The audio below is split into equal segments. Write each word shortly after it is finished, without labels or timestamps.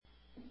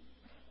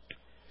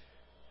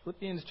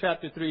Philippians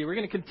chapter 3. We're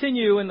going to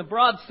continue in the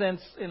broad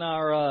sense in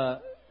our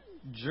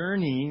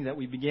journey that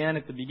we began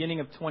at the beginning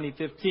of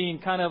 2015,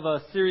 kind of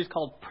a series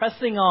called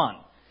Pressing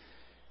On.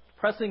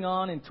 Pressing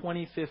On in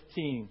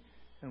 2015.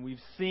 And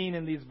we've seen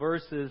in these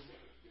verses,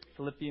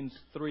 Philippians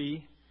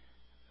 3,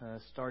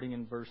 starting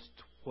in verse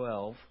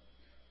 12.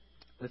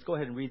 Let's go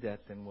ahead and read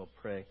that, then we'll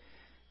pray.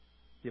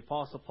 The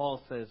Apostle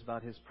Paul says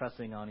about his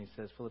pressing on, he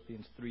says,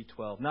 Philippians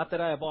 3:12, "Not that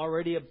I have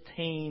already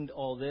obtained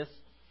all this,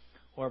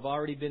 or have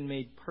already been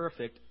made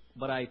perfect,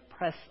 but I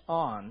press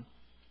on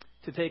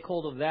to take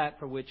hold of that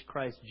for which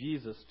Christ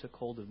Jesus took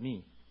hold of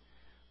me.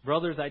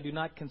 Brothers, I do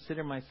not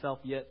consider myself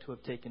yet to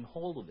have taken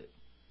hold of it.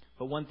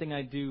 But one thing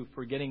I do,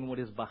 forgetting what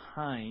is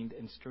behind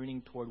and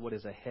straining toward what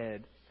is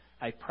ahead,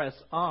 I press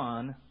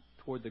on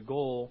toward the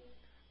goal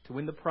to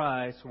win the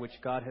prize for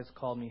which God has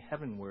called me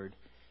heavenward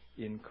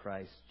in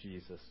Christ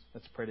Jesus."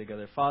 Let's pray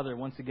together. Father,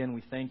 once again,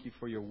 we thank you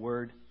for your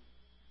word.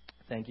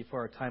 Thank you for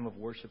our time of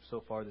worship so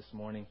far this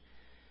morning.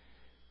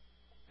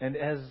 And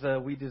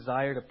as we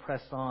desire to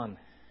press on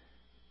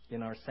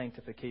in our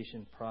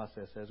sanctification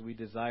process, as we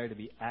desire to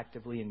be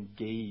actively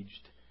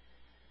engaged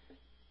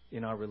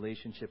in our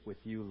relationship with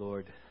you,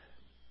 Lord,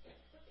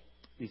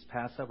 these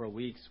past several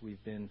weeks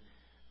we've been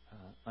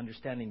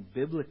understanding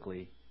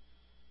biblically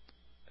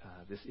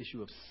this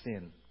issue of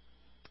sin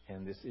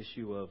and this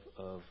issue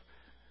of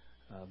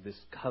this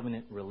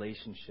covenant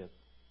relationship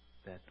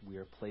that we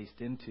are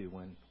placed into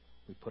when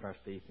we put our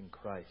faith in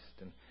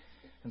Christ.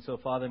 And so,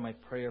 Father, my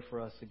prayer for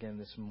us again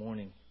this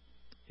morning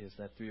is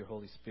that through your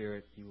Holy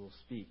Spirit you will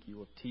speak, you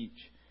will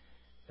teach,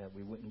 that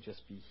we wouldn't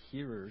just be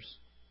hearers,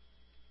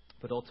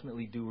 but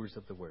ultimately doers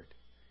of the Word.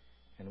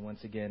 And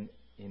once again,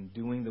 in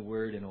doing the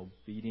Word and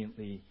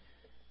obediently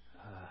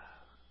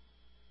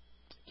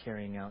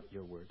carrying out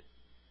your Word,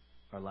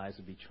 our lives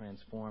would be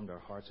transformed, our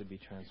hearts would be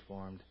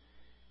transformed,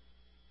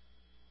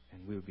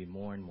 and we would be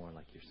more and more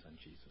like your Son,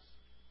 Jesus.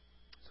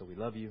 So we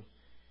love you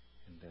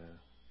and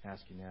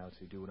ask you now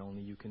to do what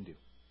only you can do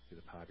through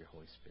the power of your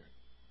Holy Spirit.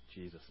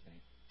 In Jesus'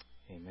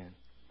 name, amen.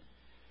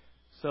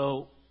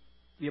 So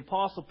the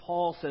Apostle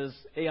Paul says,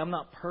 hey, I'm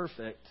not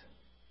perfect,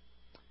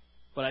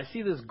 but I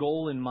see this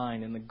goal in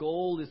mind, and the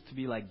goal is to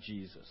be like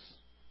Jesus.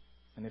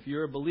 And if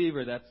you're a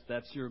believer,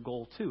 that's your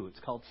goal too. It's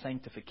called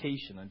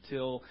sanctification.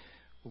 Until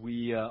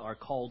we are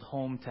called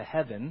home to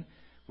heaven,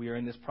 we are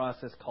in this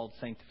process called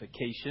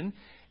sanctification.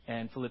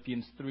 And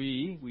Philippians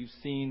 3, we've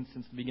seen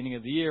since the beginning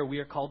of the year, we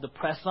are called to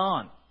press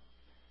on,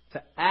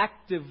 to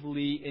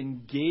actively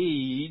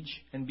engage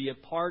and be a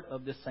part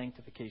of the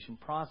sanctification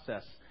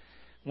process.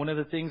 One of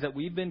the things that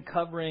we've been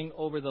covering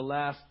over the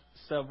last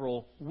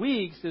several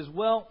weeks is,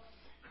 well,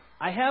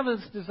 I have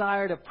this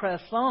desire to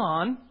press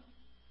on.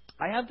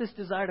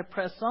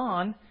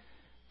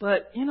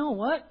 But you know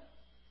what?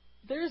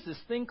 There's this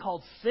thing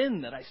called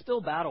sin that I still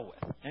battle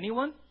with.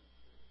 Anyone?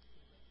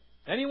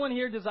 Anyone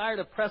here desire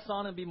to press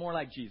on and be more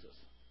like Jesus?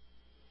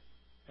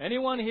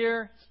 Anyone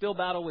here still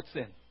battle with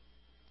sin?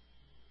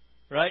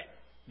 Right?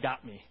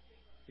 Got me.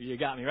 You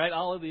got me, right?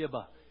 All of the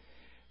above.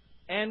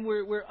 And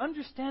we're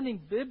understanding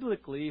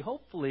biblically,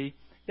 hopefully,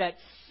 that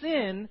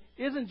sin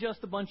isn't just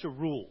a bunch of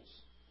rules.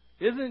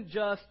 Isn't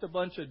just a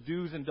bunch of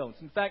do's and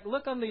don'ts. In fact,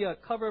 look on the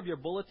cover of your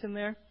bulletin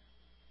there.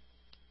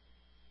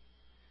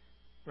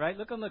 Right?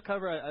 Look on the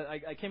cover.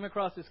 I came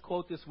across this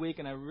quote this week,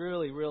 and I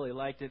really, really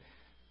liked it.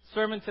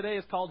 Sermon today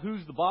is called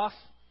Who's the Boss?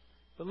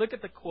 But look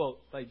at the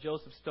quote by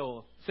Joseph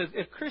Stowell. It says,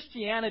 if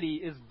Christianity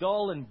is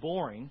dull and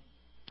boring,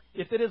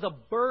 if it is a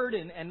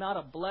burden and not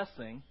a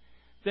blessing,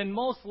 then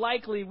most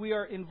likely we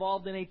are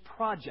involved in a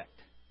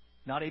project,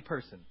 not a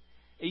person.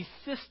 A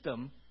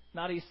system,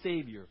 not a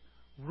savior.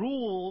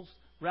 Rules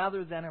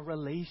rather than a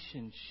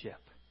relationship.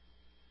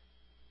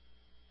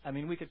 I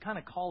mean, we could kind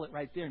of call it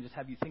right there and just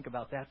have you think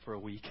about that for a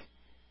week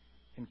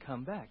and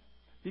come back.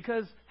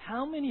 Because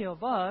how many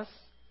of us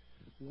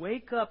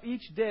wake up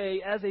each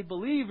day as a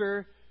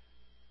believer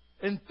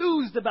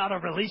enthused about a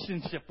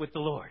relationship with the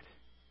Lord?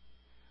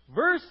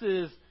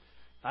 Versus,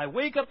 I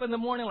wake up in the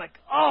morning like,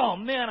 oh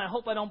man, I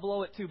hope I don't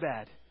blow it too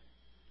bad.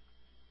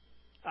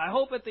 I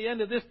hope at the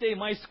end of this day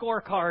my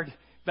scorecard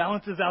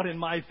balances out in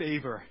my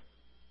favor.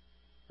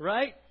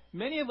 Right?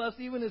 Many of us,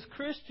 even as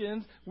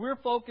Christians, we're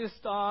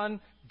focused on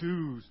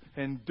do's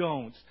and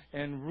don'ts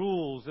and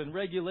rules and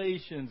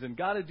regulations and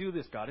got to do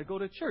this, got to go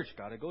to church,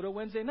 got to go to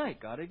Wednesday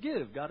night, got to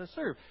give, got to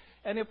serve.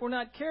 And if we're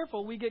not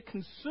careful, we get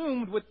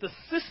consumed with the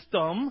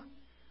system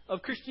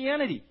of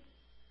Christianity.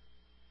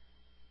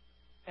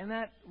 And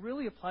that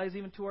really applies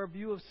even to our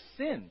view of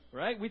sin,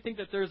 right? We think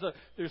that there's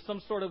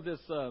some sort of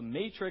this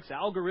matrix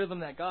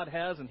algorithm that God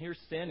has, and here's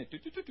sin,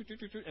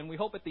 and we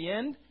hope at the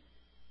end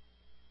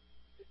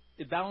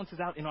it balances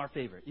out in our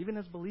favor, even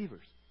as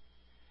believers.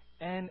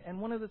 And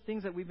one of the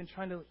things that we've been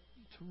trying to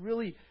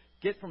really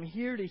get from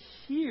here to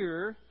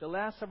here the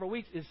last several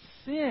weeks is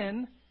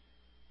sin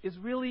is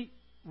really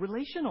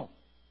relational.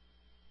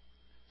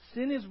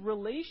 Sin is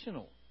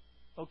relational,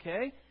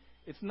 okay?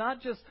 It's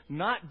not just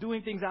not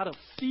doing things out of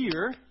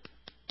fear.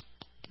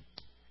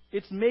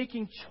 It's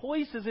making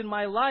choices in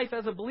my life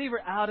as a believer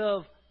out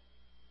of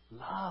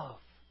love.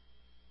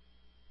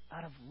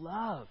 out of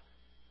love.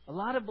 A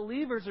lot of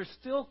believers are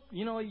still,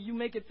 you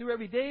make it through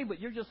every day, but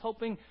you're just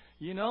hoping,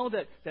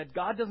 that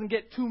God doesn't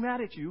get too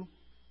mad at you.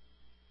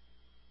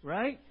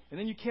 Right? And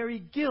then you carry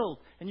guilt,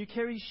 and you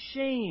carry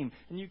shame,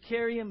 and you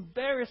carry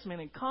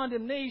embarrassment and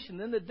condemnation.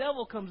 Then the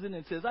devil comes in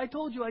and says, I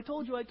told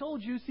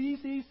you,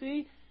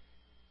 see?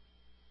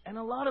 And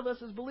a lot of us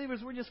as believers,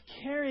 we're just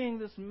carrying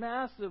this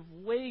massive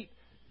weight.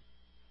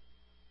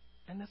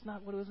 And that's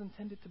not what it was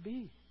intended to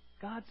be.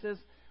 God says,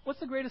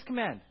 what's the greatest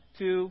command?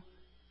 To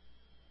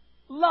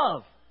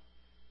love.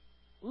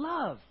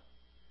 Love.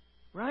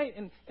 Right?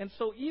 And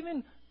so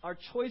even our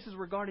choices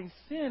regarding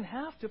sin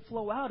have to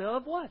flow out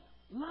of what?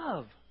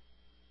 Love.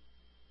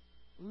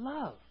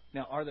 Love.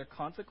 Now, are there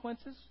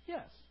consequences?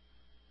 Yes.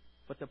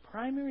 But the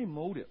primary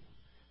motive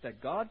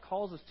that God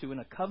calls us to in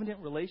a covenant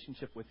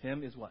relationship with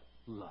Him is what?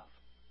 Love.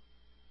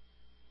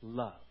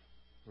 Love.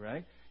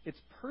 Right? It's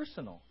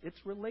personal. It's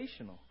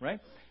relational. Right?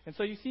 And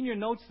so you see in your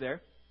notes there,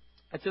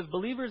 it says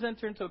believers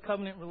enter into a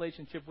covenant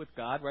relationship with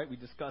God. Right? We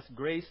discussed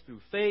grace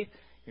through faith.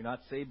 You're not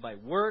saved by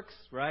works.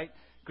 Right?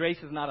 Grace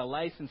is not a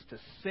license to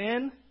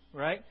sin.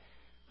 Right?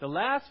 The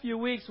last few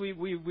weeks, we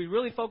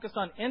really focused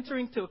on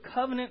entering to a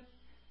covenant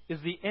is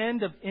the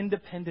end of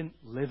independent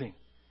living.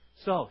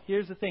 So,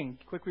 here's the thing,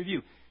 quick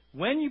review.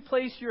 When you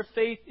place your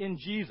faith in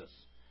Jesus,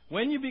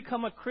 when you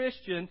become a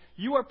Christian,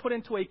 you are put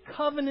into a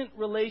covenant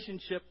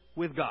relationship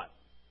with God.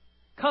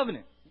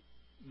 Covenant.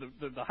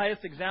 The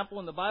highest example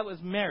in the Bible is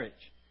marriage,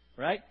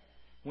 right?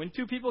 When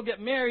two people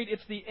get married,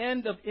 it's the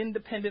end of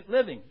independent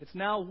living. It's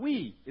now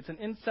we. It's an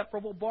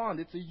inseparable bond.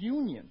 It's a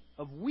union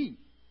of we.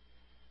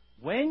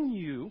 When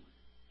you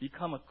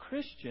become a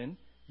Christian,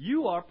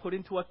 you are put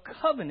into a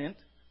covenant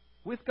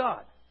with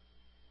God.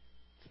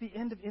 It's the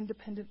end of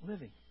independent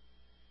living.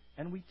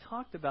 And we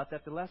talked about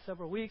that the last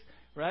several weeks,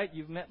 right?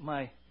 You've met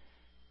my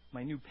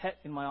new pet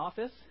in my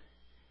office.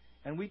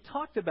 And we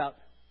talked about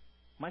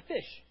my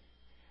fish.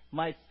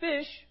 My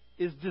fish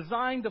is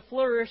designed to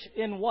flourish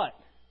in what?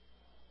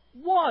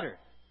 Water.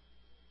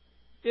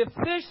 If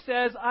fish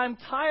says, I'm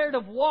tired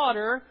of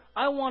water,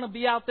 I want to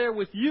be out there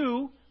with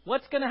you,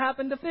 what's going to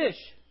happen to fish?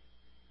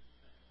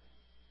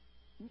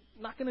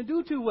 Not going to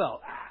do too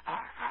well.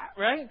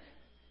 Right?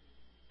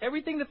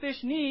 Everything the fish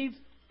needs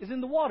is in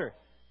the water.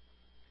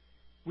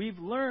 We've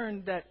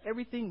learned that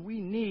everything we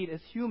need as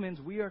humans,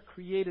 we are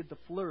created to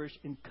flourish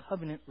in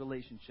covenant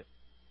relationship.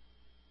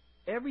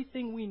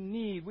 Everything we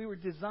need, we were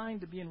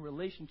designed to be in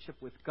relationship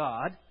with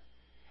God.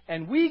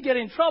 And we get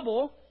in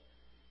trouble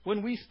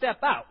when we step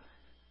out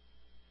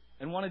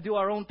and want to do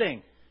our own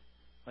thing,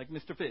 like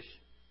Mr. Fish.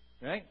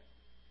 Right?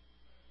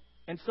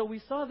 And so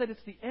we saw that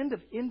it's the end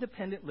of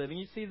independent living.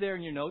 You see there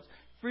in your notes,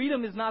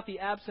 freedom is not the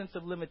absence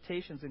of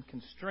limitations and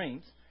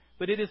constraints,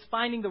 but it is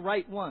finding the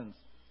right ones,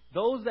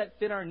 those that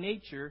fit our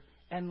nature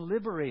and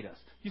liberate us.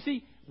 You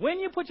see, when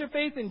you put your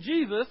faith in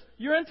Jesus,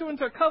 you're entering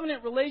into a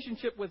covenant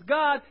relationship with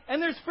God,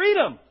 and there's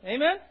freedom.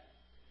 Amen?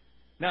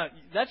 Now,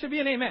 that should be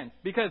an amen,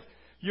 because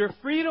you're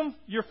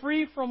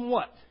free from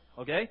what?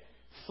 Okay?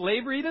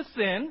 Slavery to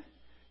sin.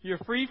 You're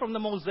free from the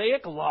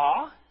Mosaic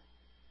law.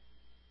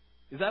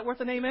 Is that worth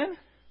an amen?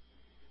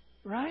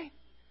 Right?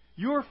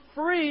 You're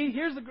free.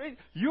 Here's the great.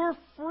 You're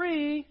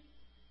free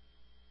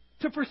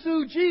to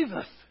pursue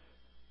Jesus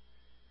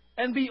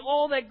and be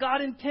all that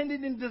God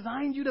intended and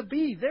designed you to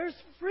be. There's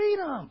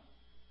freedom.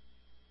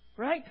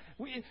 Right?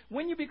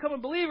 When you become a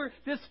believer,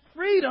 this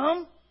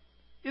freedom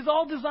is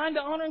all designed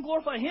to honor and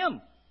glorify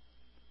Him.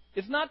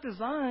 It's not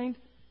designed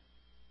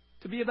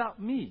to be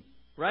about me.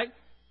 Right?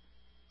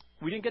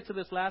 We didn't get to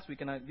this last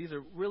week, and these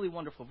are really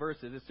wonderful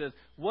verses. It says,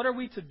 what are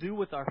we to do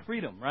with our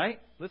freedom? Right?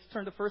 Let's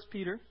turn to 1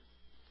 Peter.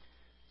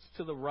 It's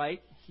to the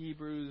right.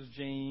 Hebrews,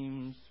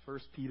 James, 1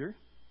 Peter.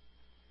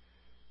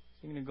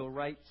 You're going to go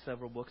write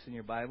several books in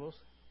your Bibles.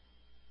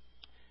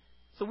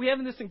 So we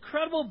have this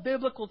incredible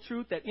biblical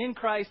truth that in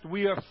Christ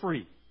we are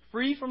free.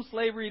 Free from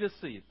slavery to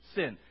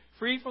sin.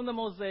 Free from the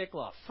Mosaic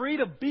law. Free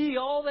to be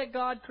all that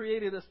God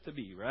created us to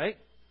be, right?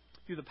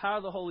 Through the power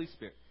of the Holy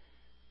Spirit.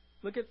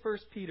 Look at 1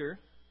 Peter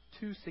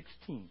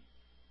 2:16.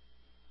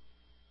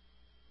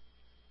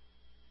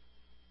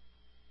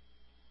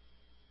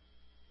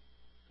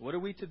 What are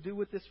we to do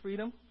with this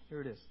freedom?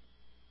 Here it is.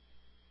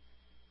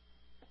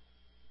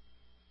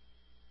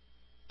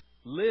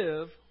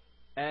 Live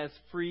as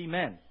free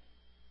men,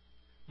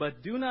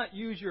 but do not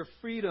use your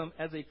freedom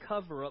as a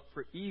cover-up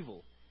for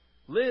evil.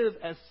 Live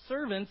as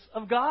servants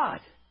of God.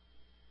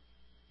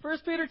 1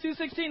 Peter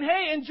 2:16,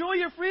 hey, enjoy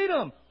your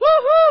freedom.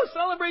 Woohoo!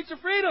 Celebrate your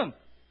freedom.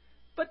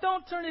 But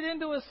don't turn it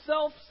into a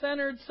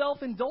self-centered,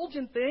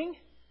 self-indulgent thing.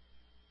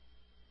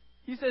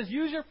 He says,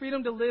 use your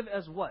freedom to live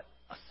as what?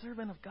 A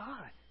servant of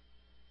God.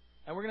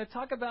 And we're going to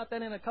talk about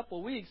that in a couple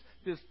of weeks.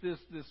 This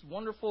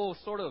wonderful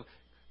sort of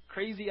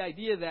crazy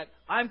idea that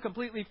I'm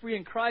completely free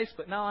in Christ,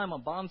 but now I'm a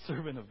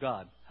bondservant of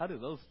God. How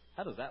does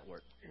that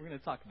work? We're going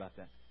to talk about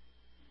that.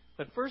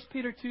 But 1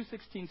 Peter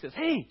 2:16 says,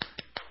 hey,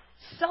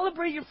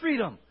 celebrate your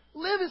freedom.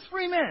 Live as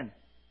free men.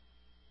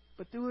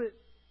 But do it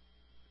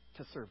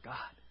to serve God.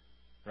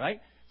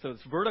 Right? So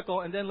it's vertical.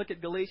 And then look at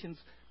Galatians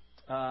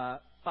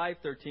 5:13.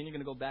 You're going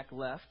to go back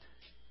left.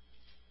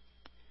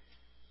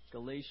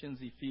 Galatians,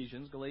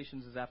 Ephesians.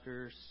 Galatians is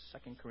after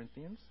 2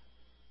 Corinthians.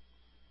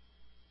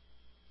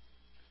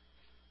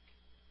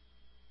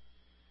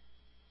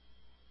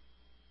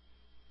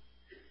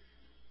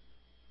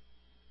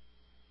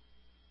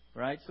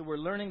 Right? So we're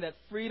learning that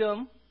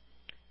freedom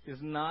is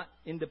not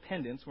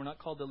independence. We're not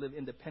called to live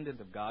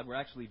independent of God. We're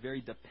actually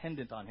very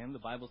dependent on Him. The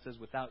Bible says,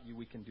 without you,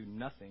 we can do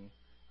nothing.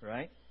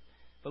 Right?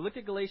 But look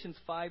at Galatians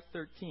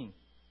 5:13.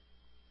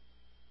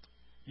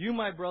 You,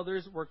 my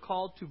brothers, were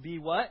called to be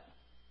what?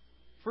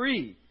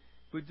 Free.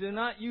 But do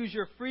not use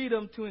your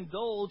freedom to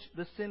indulge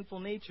the sinful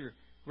nature.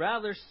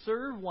 Rather,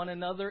 serve one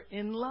another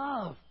in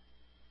love.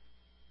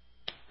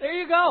 There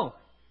you go.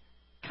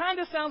 Kind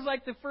of sounds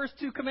like the first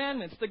two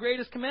commandments, the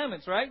greatest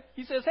commandments, right?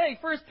 He says, hey,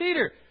 1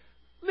 Peter,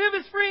 live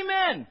as free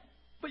men,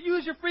 but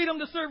use your freedom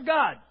to serve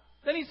God.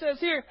 Then he says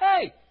here,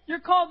 hey, you're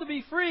called to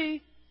be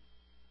free,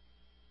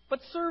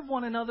 but serve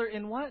one another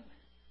in what?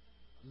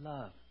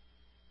 Love.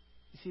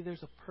 You see,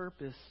 there's a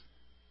purpose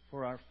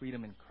for our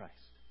freedom in Christ.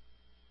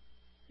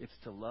 It's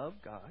to love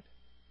God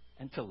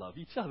and to love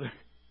each other.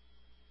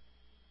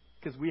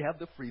 Because we have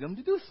the freedom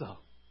to do so.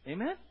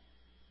 Amen?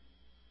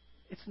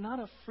 It's not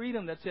a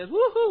freedom that says,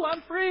 woohoo,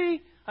 I'm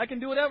free. I can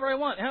do whatever I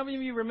want. How many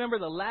of you remember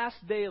the last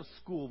day of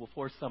school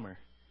before summer?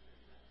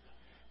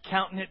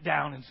 Counting it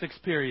down in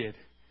sixth period.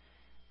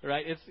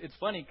 Right? It's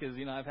funny because,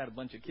 I've had a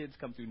bunch of kids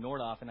come through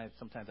Nordoff, and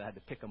sometimes I had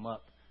to pick them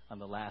up on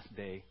the last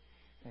day.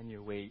 And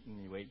you wait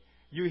and you wait.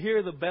 You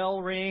hear the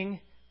bell ring.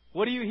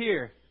 What do you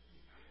hear?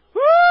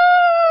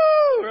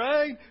 Woo!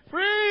 Right?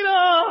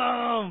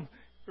 Freedom!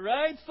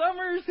 Right?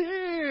 Summer's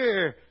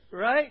here.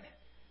 Right?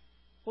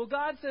 Well,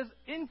 God says,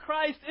 in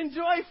Christ,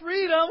 enjoy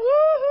freedom.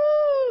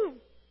 Woohoo!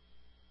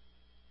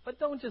 But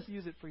don't just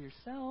use it for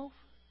yourself.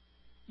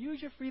 Use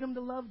your freedom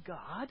to love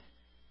God.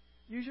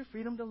 Use your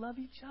freedom to love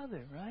each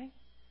other, right?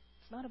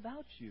 It's not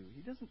about you.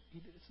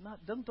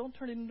 Don't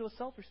turn it into a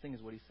selfish thing,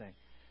 is what he's saying.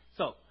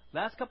 So,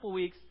 last couple of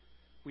weeks,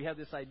 we have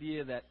this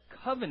idea that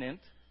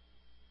covenant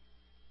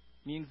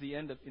means the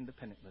end of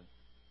independent living.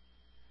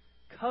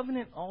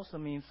 Covenant also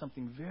means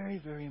something very,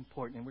 very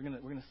important, and we're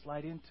going to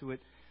slide into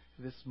it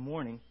this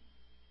morning.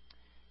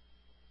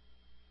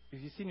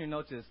 If you see in your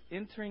notes, is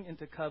entering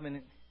into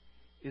covenant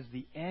is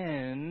the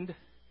end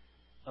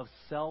of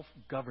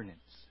self-governance.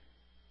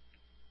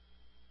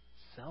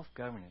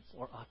 Self-governance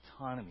or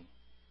autonomy.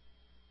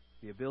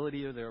 The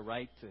ability or the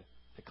right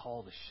to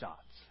call the shots.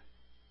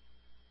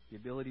 The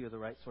ability or the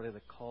right sort of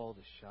to call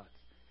the shots.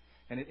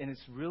 And it's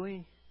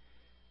really,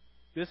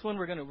 this one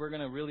we're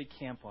gonna really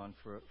camp on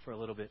for a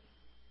little bit.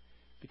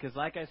 Because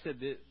like I said,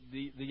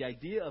 the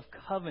idea of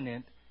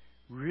covenant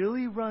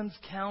really runs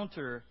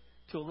counter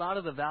to a lot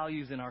of the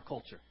values in our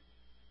culture.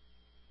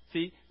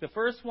 See, the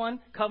first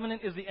one,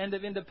 covenant is the end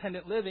of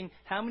independent living.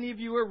 How many of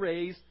you were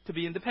raised to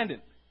be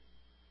independent?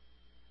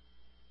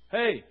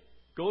 Hey,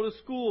 go to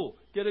school,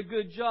 get a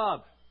good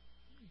job,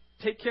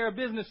 take care of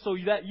business so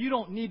that you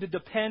don't need to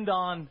depend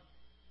on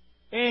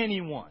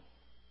anyone.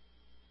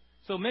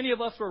 So many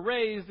of us were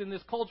raised in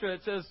this culture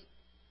that says,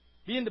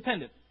 be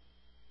independent.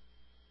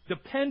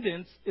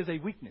 Dependence is a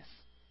weakness.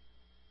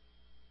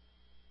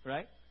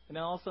 Right? And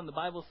then all of a sudden the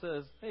Bible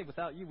says, hey,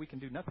 without you we can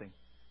do nothing.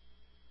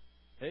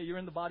 Hey, you're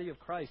in the body of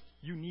Christ.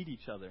 You need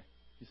each other.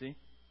 You see?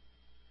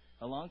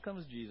 Along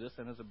comes Jesus,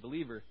 and as a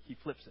believer, he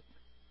flips it.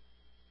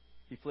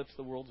 He flips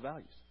the world's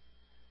values.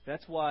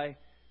 That's why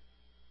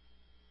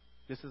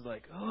this is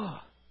like, oh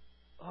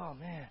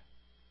man.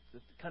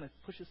 It kind of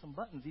pushes some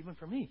buttons even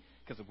for me.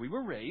 Because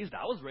if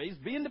I was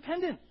raised, be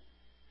independent.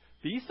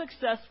 Be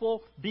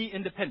successful, be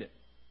independent.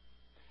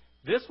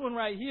 This one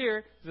right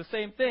here is the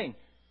same thing.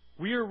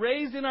 We are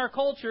raised in our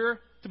culture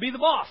to be the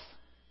boss.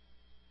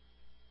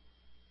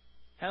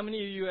 How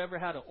many of you ever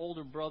had an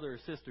older brother or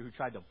sister who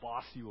tried to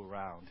boss you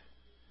around?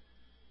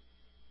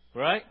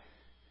 Right?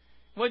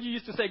 What did you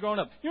used to say growing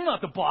up? You're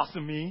not the boss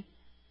of me.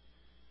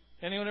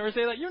 Anyone ever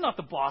say that? You're not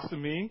the boss of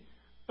me.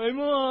 Hey,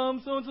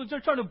 Mom, so-and-so, they're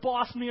trying to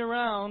boss me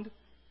around.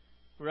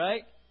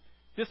 Right?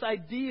 This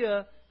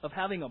idea of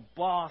having a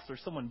boss or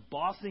someone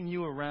bossing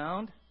you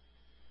around.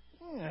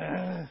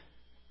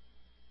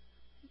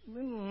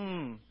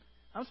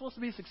 I'm supposed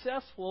to be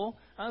successful.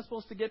 I'm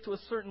supposed to get to a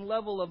certain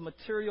level of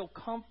material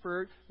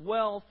comfort,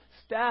 wealth,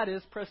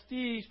 status,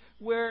 prestige,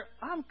 where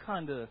I'm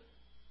kind of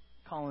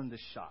calling the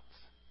shots.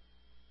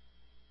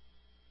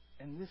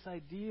 And this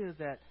idea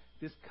that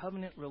this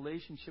covenant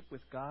relationship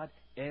with God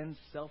ends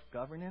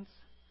self-governance,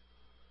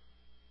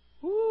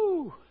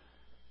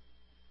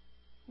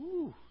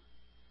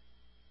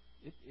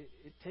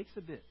 it takes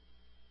a bit.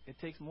 It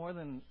takes more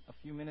than a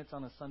few minutes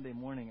on a Sunday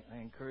morning. I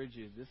encourage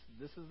you.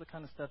 This is the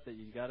kind of stuff that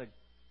you got to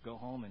go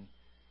home and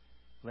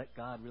let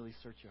God really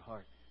search your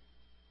heart.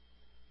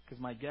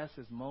 Because my guess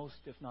is most,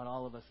 if not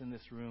all of us in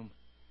this room,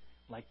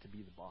 like to be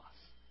the boss.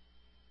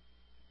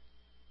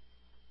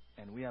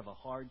 And we have a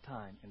hard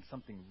time, and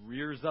something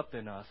rears up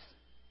in us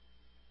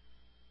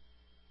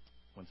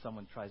when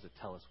someone tries to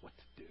tell us what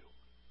to do.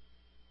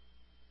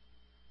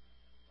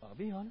 I'll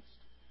be honest.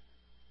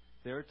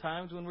 There are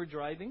times when we're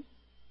driving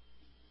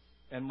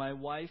and my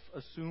wife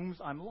assumes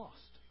I'm lost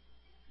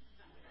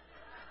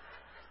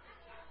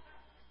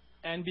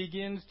and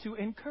begins to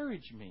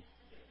encourage me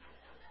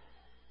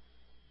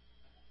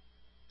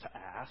to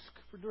ask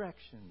for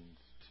directions,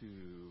 to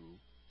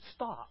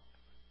stop,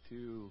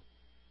 to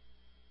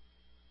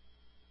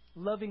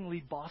lovingly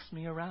boss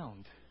me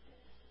around.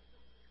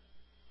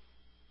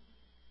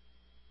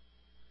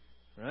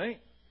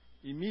 Right?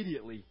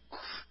 Immediately,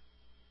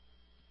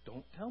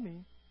 don't tell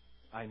me.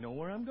 I know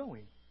where I'm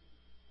going.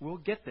 We'll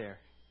get there.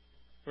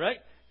 Right?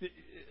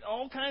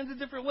 All kinds of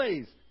different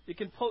ways.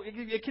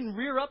 It can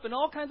rear up in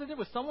all kinds of different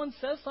ways. Someone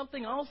says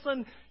something, all of a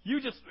sudden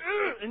you just,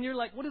 and you're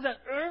like, what is that?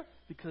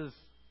 Because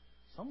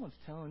someone's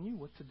telling you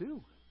what to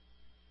do.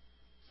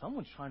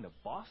 Someone's trying to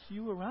boss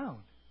you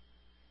around.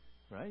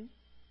 Right?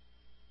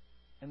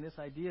 And this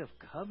idea of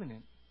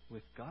covenant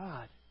with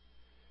God,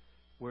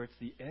 where it's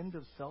the end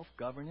of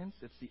self-governance,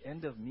 it's the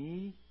end of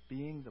me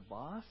being the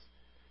boss,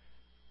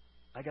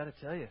 I got to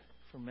tell you,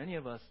 for many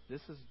of us,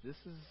 this is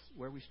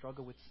where we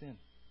struggle with sin.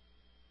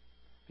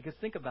 Because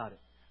think about it.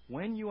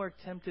 When you are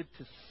tempted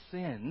to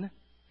sin,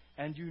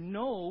 and you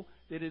know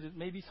that it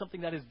may be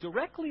something that is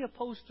directly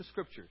opposed to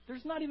Scripture,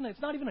 it's not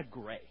even a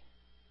gray.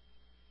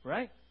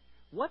 Right?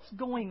 What's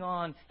going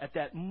on at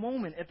that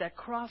moment, at that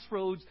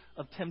crossroads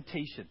of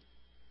temptation?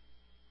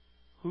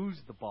 Who's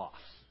the boss?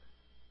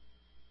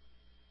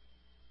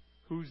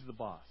 Who's the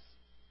boss?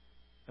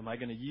 Am I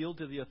going to yield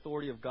to the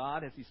authority of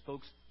God as He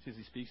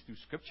speaks through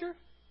Scripture?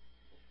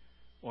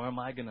 Or am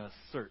I going to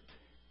assert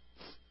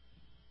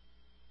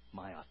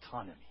my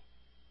autonomy?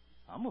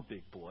 I'm a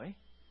big boy.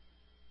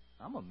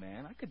 I'm a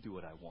man. I could do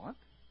what I want.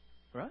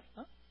 Right?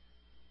 Huh?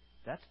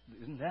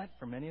 Isn't that,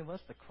 for many of us,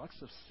 the crux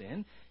of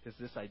sin? Is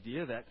this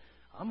idea that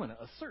I'm going to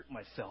assert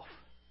myself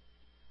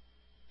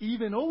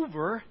even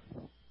over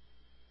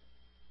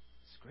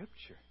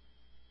Scripture.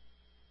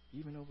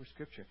 Even over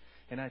Scripture.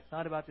 And I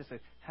thought about this.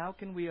 How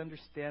can we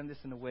understand this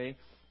in a way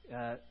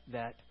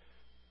that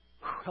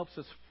helps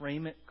us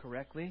frame it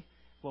correctly?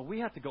 Well, we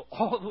have to go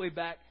all the way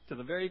back to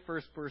the very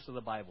first verse of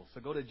the Bible. So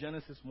go to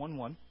Genesis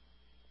 1:1.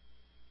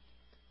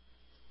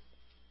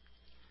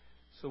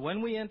 So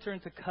when we enter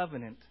into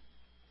covenant,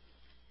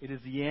 it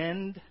is the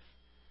end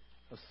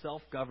of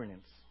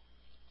self-governance.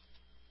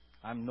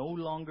 I'm no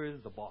longer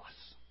the boss.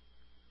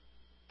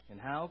 And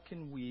how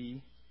can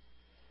we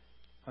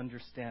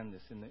understand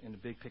this in the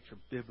big picture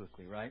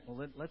biblically, right?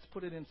 Well, let's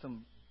put it in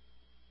some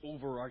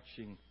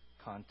overarching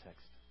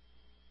context.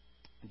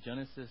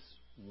 Genesis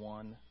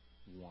 1:1.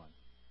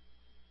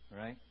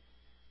 Right?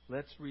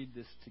 Let's read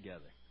this together.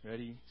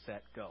 Ready,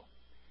 set, go.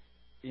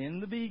 In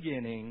the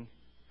beginning,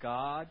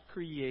 God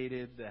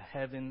created the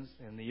heavens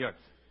and the earth.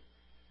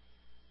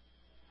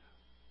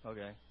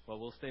 Okay, well,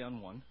 we'll stay on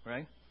 1,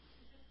 right?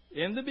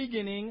 In the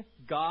beginning,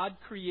 God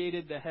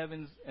created the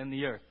heavens and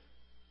the earth.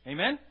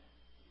 Amen?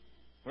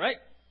 Right?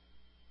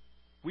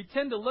 We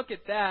tend to look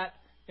at that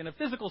in a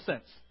physical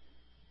sense.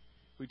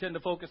 We tend to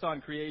focus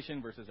on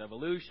creation versus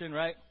evolution,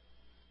 right?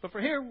 But for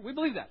here, we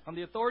believe that. On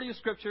the authority of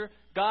Scripture,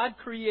 God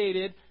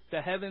created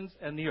the heavens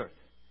and the earth.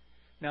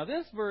 Now,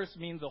 this verse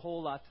means a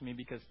whole lot to me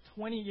because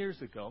 20 years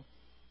ago,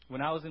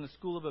 when I was in the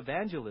School of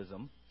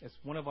Evangelism, as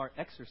one of our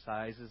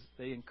exercises,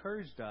 they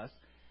encouraged us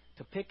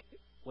to pick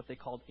what they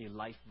called a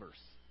life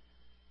verse.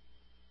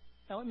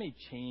 Now, it may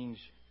change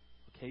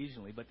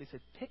occasionally, but they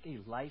said pick a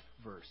life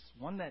verse,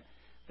 one that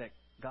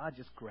God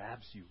just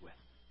grabs you with,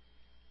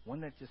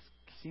 one that just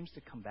seems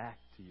to come back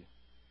to you.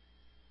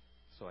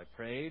 So I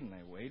prayed and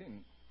I waited,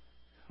 and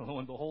lo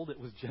and behold, it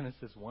was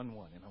Genesis 1:1.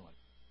 And I'm like,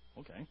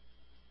 okay.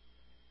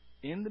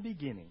 In the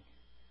beginning,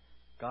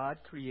 God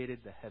created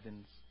the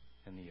heavens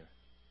and the earth.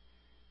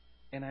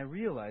 And I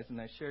realized, and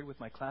I shared with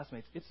my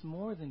classmates, it's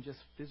more than just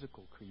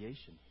physical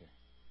creation here.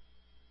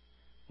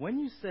 When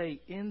you say,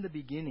 in the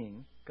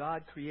beginning,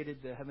 God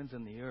created the heavens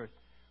and the earth,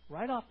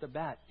 right off the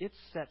bat, it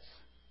sets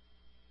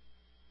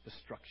the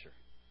structure.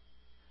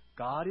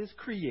 God is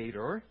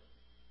creator.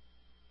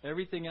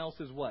 Everything else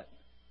is what?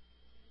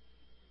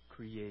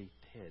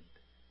 Created.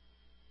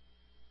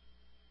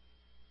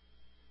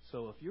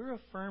 So if you're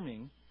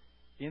affirming,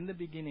 in the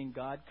beginning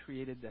God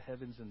created the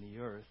heavens and the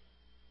earth,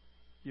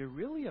 you're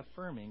really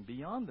affirming,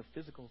 beyond the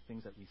physical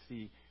things that we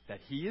see, that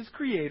He is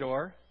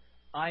creator.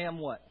 I am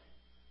what?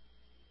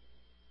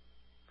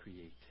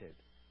 Created.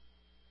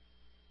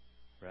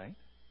 Right?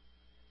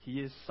 He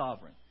is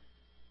sovereign.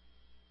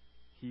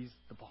 He's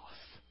the boss.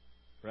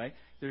 Right?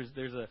 There's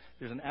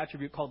an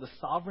attribute called the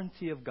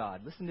sovereignty of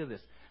God. Listen to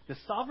this. The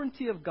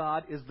sovereignty of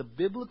God is the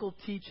biblical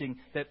teaching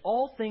that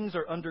all things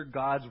are under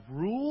God's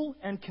rule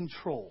and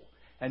control,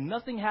 and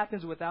nothing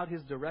happens without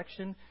His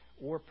direction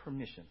or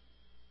permission.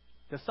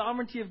 The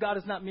sovereignty of God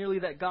is not merely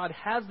that God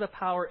has the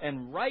power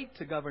and right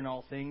to govern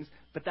all things,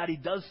 but that He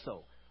does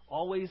so,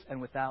 always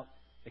and without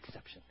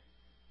exception.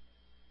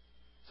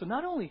 So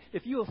not only,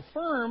 if you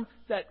affirm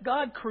that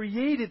God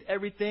created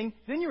everything,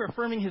 then you're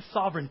affirming His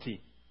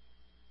sovereignty.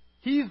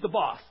 He's the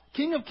boss,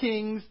 King of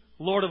kings,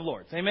 Lord of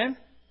lords. Amen?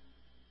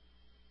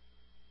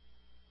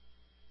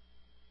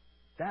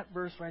 That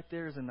verse right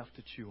there is enough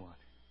to chew on.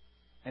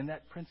 And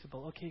that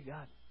principle, okay,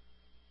 God,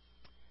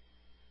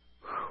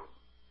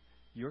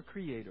 You're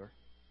creator.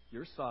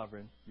 You're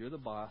sovereign. You're the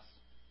boss.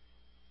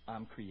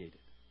 I'm created.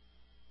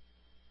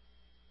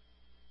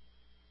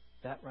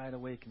 That right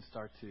away can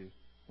start to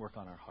work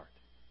on our heart.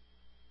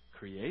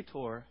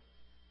 Creator,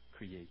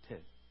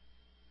 created.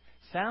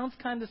 Sounds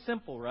kind of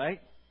simple,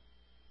 right?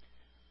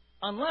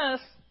 Unless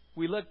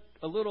we look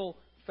a little,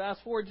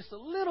 fast forward just a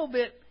little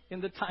bit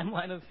in the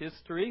timeline of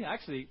history.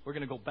 Actually, we're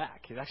going to go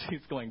back.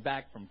 It's going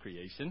back from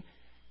creation.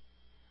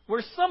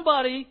 Where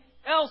somebody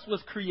else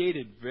was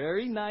created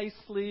very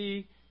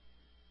nicely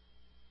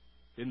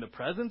in the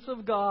presence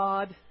of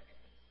God.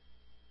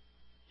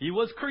 He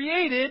was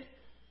created,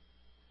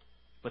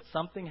 but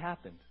something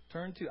happened.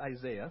 Turn to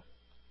Isaiah.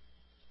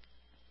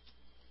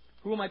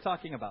 Who am I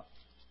talking about?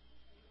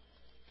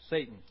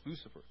 Satan,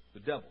 Lucifer,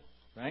 the devil,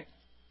 right?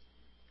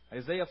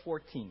 Isaiah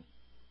 14.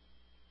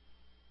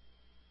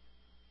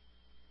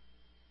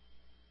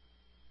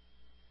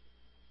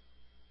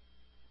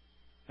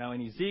 Now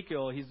in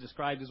Ezekiel, he's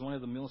described as one of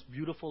the most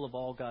beautiful of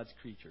all God's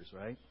creatures,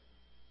 right?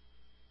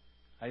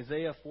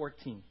 Isaiah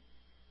 14,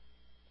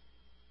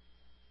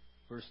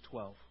 verse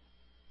 12.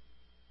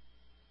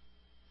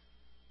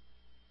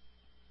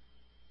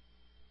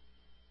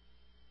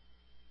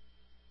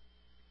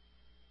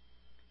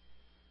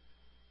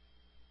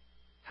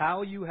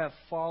 How you have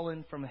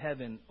fallen from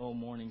heaven, O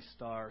morning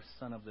star,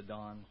 son of the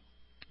dawn.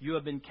 You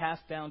have been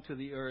cast down to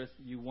the earth,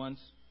 you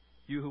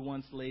who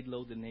once laid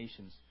low the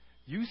nations.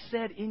 You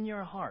said in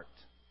your heart,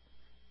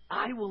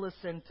 I will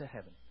ascend to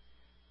heaven.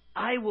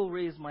 I will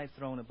raise my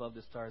throne above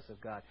the stars of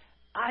God.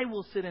 I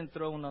will sit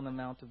enthroned on the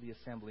mount of the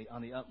assembly,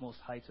 on the utmost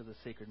heights of the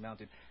sacred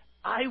mountain.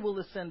 I will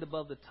ascend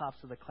above the tops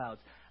of the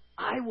clouds.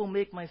 I will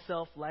make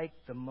myself like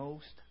the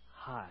Most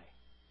High.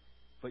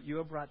 But you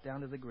are brought down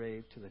to the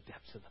grave, to the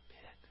depths of the pit.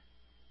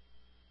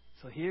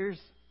 So here's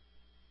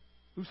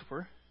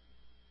Lucifer,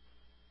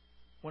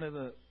 one of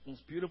the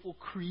most beautiful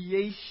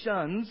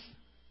creations.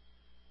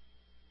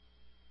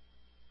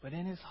 But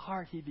in his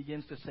heart, he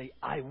begins to say,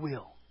 I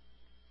will.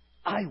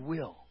 I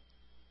will.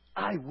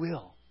 I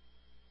will.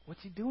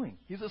 What's he doing?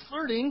 He's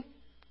asserting,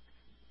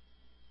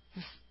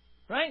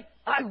 right?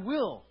 I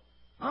will.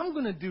 I'm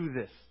going to do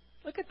this.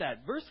 Look at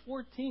that. Verse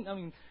 13.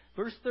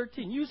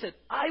 You said,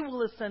 I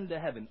will ascend to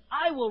heaven.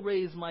 I will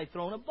raise my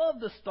throne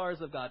above the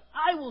stars of God.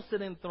 I will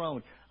sit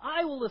enthroned.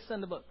 I will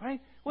ascend above.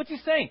 Right? What's he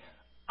saying?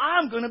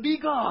 I'm going to be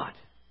God.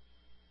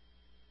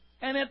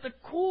 And at the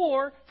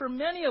core, for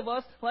many of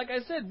us, like I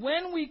said,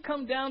 when we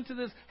come down to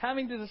this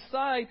having to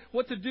decide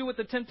what to do with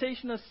the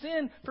temptation of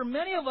sin, for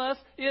many of us,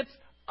 it's,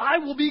 I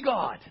will be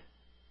God.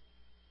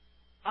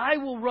 I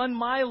will run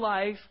my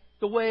life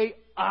the way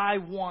I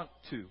want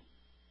to.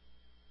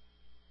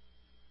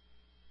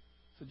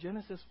 So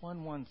Genesis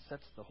 1:1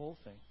 sets the whole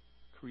thing.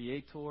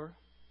 Creator,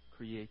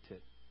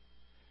 created.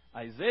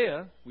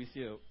 Isaiah, we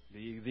see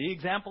the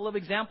example of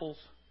examples.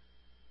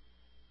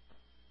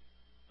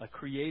 A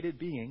created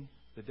being,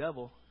 the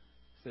devil,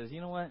 says, you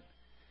know what?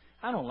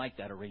 I don't like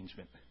that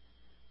arrangement.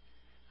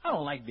 I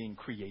don't like being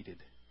created.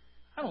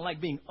 I don't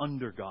like being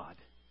under God.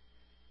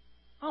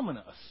 I'm going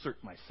to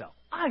assert myself.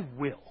 I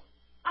will.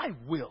 I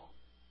will.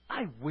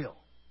 I will.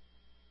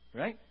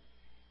 Right?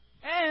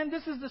 And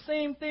this is the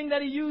same thing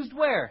that he used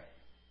where?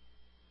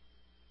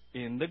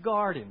 In the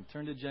garden.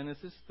 Turn to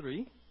Genesis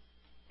 3.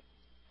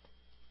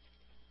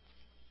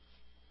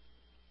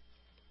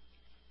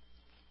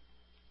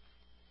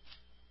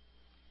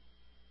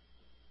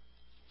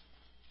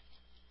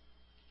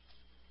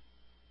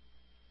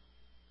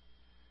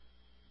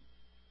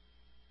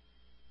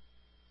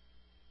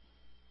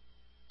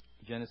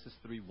 Genesis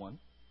 3:1.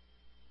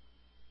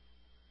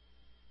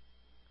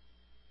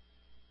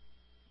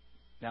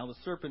 Now the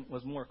serpent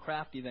was more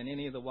crafty than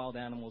any of the wild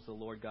animals the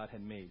Lord God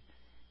had made.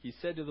 He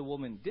said to the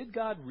woman, did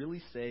God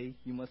really say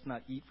you must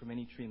not eat from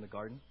any tree in the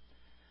garden?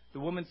 The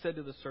woman said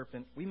to the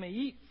serpent, we may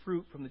eat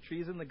fruit from the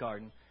trees in the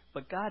garden,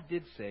 but God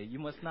did say you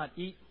must not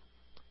eat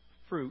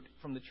fruit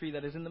from the tree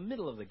that is in the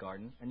middle of the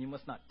garden, and you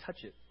must not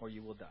touch it, or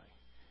you will die.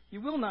 You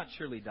will not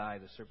surely die,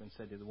 the serpent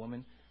said to the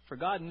woman, for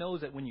God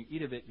knows that when you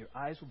eat of it, your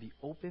eyes will be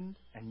opened,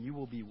 and you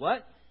will be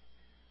what?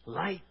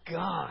 Like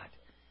God,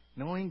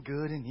 knowing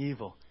good and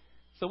evil.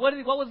 So what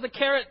was the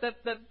carrot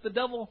that the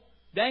devil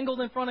dangled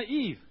in front of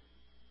Eve?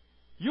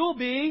 You'll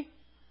be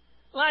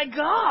like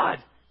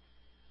God.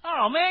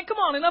 Oh, man, come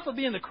on. Enough of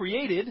being the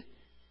created.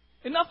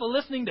 Enough of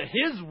listening to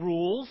His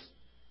rules.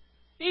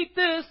 Eat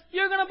this.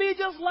 You're going to be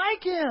just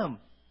like Him.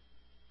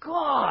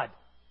 God,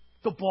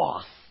 the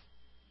boss.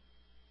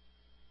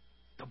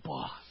 The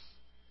boss.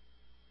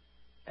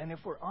 And if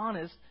we're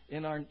honest,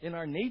 in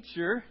our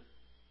nature,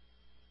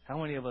 how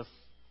many of us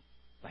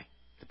like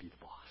to be the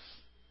boss?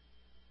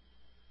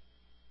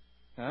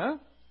 Huh?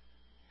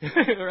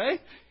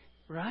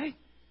 Right?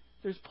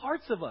 There's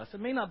parts of us. It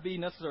may not be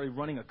necessarily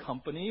running a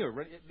company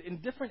or in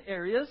different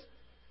areas.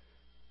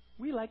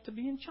 We like to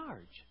be in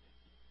charge.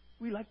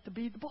 We like to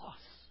be the boss.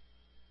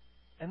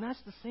 And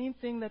that's the same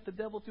thing that the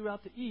devil threw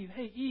out to Eve.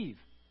 Hey, Eve,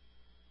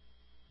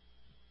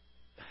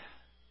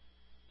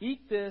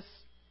 eat this,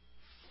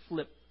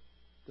 flip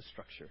the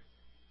structure.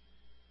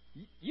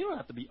 You don't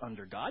have to be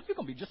under God. You're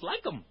going to be just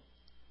like Him.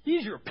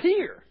 He's your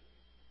peer.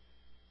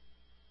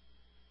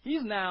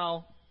 He's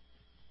now,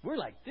 we're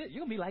like this.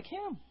 You're going to be like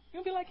him.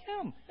 You're going to be like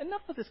him.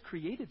 Enough of this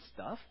created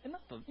stuff.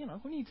 Enough of,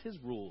 who needs his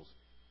rules?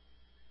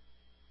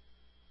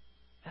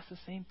 That's the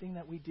same thing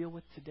that we deal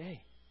with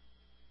today.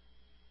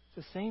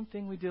 It's the same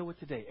thing we deal with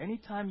today.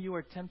 Anytime you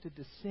are tempted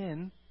to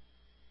sin,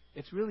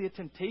 it's really a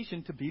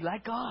temptation to be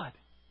like God.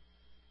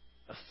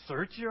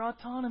 Assert your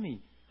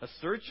autonomy.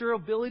 Assert your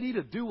ability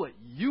to do what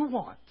you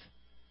want.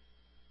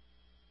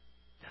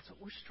 That's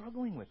what we're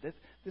struggling with. This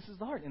is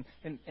hard.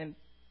 And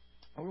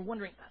we're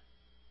wondering,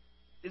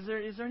 is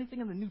there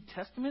anything in the New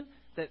Testament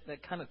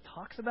that kind of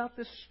talks about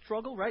this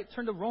struggle, right?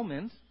 Turn to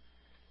Romans.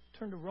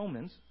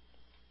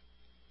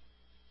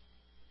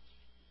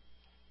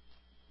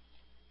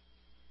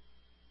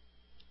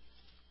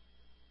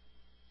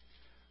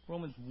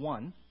 Romans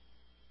 1.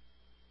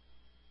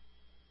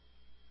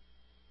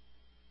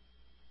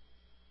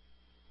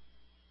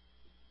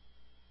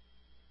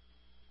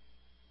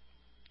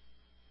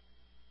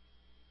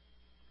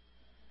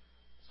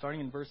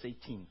 Starting in verse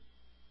 18.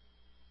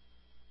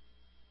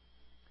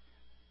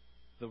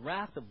 The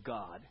wrath of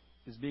God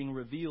is being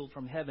revealed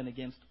from heaven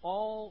against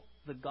all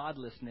the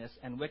godlessness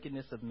and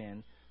wickedness of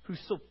men who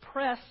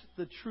suppress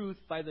the truth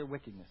by their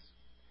wickedness.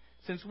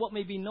 Since what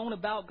may be known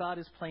about God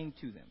is plain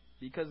to them,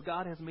 because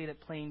God has made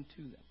it plain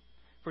to them.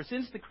 For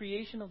since the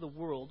creation of the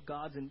world,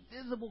 God's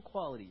invisible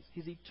qualities,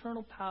 His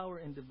eternal power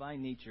and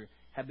divine nature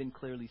have been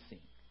clearly seen,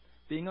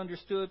 being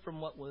understood from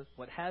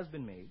what has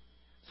been made,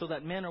 so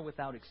that men are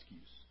without excuse.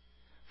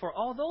 For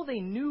although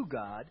they knew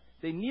God,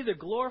 they neither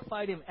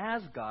glorified Him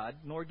as God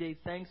nor gave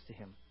thanks to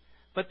Him.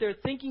 But their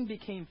thinking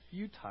became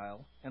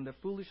futile, and their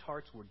foolish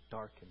hearts were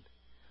darkened.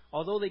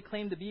 Although they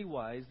claimed to be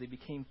wise, they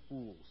became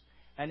fools,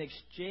 and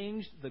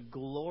exchanged the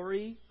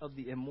glory of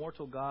the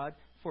immortal God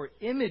for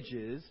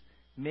images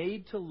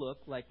made to look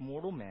like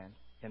mortal man,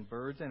 and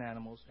birds and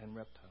animals and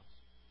reptiles.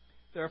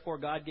 Therefore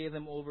God gave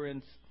them over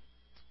in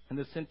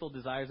the sinful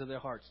desires of their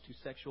hearts to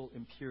sexual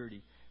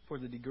impurity, for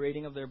the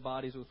degrading of their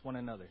bodies with one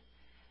another.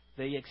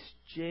 They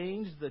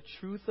exchanged the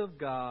truth of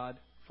God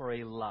for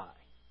a lie,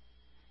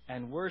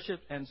 and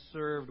worshipped and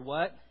served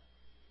what?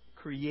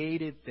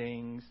 Created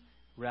things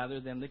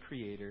rather than the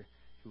Creator,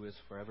 who is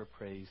forever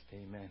praised.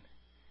 Amen.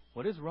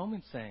 What is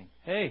Romans saying?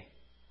 Hey,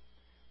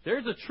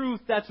 there's a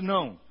truth that's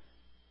known.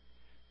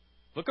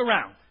 Look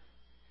around.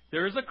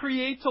 There is a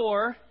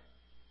Creator,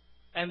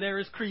 and there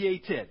is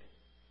created.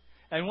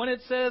 And when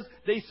it says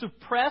they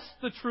suppress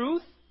the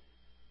truth,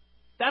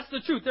 that's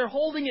the truth. They're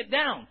holding it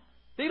down.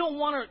 They don't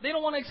want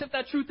to accept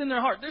that truth in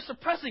their heart. They're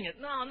suppressing it.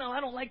 No, I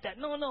don't like that.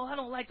 No, I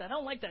don't like that. I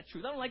don't like that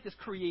truth. I don't like this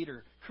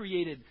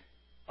created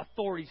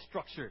authority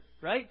structure,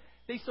 right?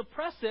 They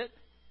suppress it,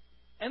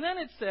 and then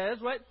it says,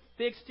 right,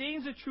 they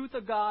exchange the truth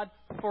of God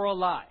for a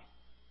lie.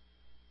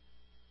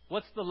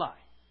 What's the lie?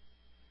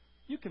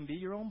 You can be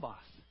your own boss.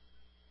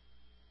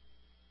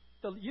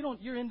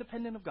 You're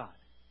independent of God.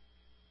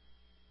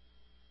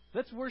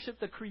 Let's worship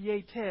the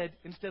created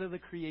instead of the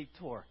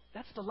Creator.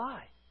 That's the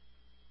lie.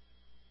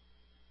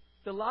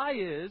 The lie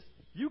is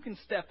you can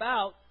step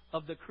out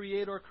of the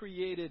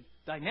Creator-created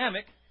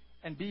dynamic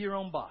and be your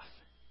own boss.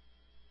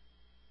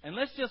 And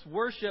let's just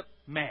worship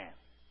man.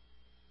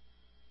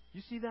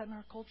 You see that in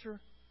our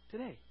culture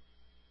today.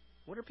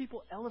 What are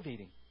people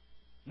elevating?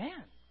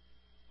 Man.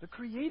 The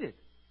created.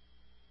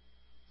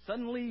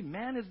 Suddenly,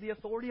 man is the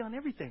authority on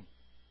everything.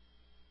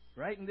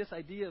 Right? And this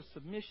idea of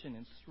submission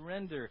and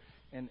surrender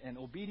and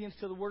obedience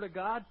to the Word of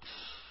God,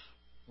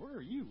 where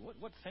are you?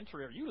 What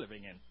century are you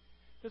living in?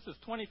 This is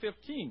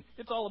 2015.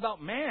 It's all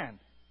about man.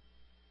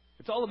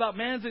 It's all about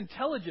man's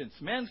intelligence,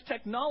 man's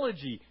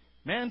technology,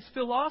 man's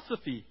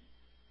philosophy.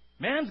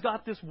 Man's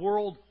got this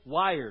world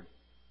wired.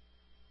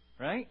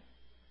 Right?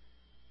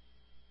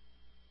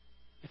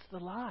 It's the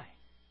lie.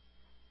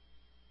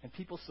 And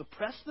people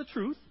suppress the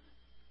truth,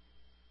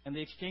 and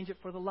they exchange it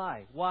for the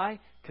lie. Why?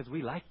 Because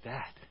we like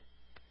that.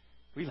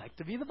 We like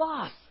to be the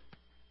boss.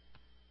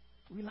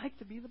 We like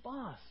to be the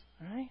boss.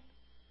 Right?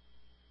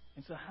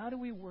 And so how do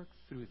we work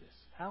through this?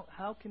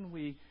 How can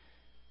we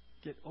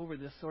get over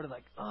this sort of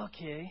like,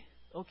 okay,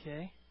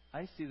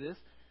 I see this,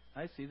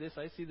 I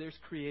see there's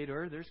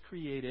Creator, there's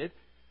created.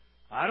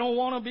 I don't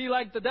want to be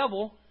like the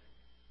devil.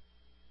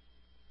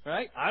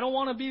 Right? I don't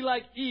want to be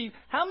like Eve.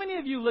 How many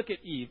of you look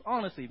at Eve,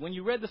 honestly, when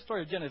you read the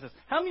story of Genesis,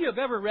 how many of you have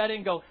ever read it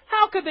and go,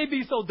 how could they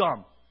be so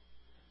dumb?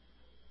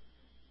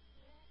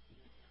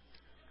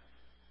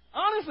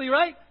 Honestly,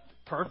 right?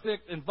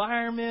 Perfect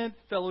environment,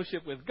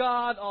 fellowship with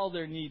God, all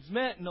their needs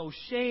met, no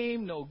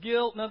shame, no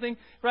guilt, nothing.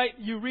 Right?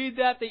 You read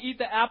that, they eat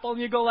the apple, and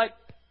you go like,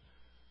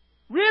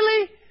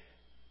 really?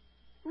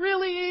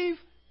 Really, Eve?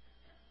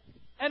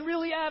 And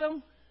really,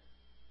 Adam?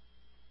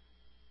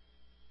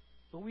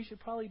 But we should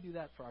probably do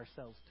that for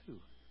ourselves too.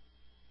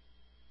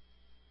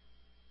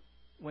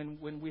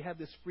 When we have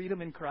this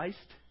freedom in Christ,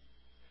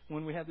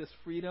 when we have this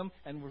freedom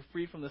and we're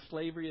freed from the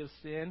slavery of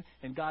sin,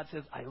 and God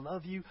says, I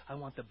love you, I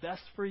want the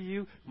best for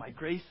you, my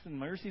grace and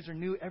mercies are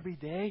new every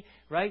day,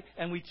 right?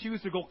 And we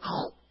choose to go,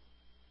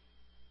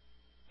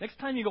 next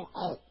time you go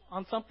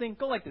on something,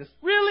 go like this.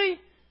 Really?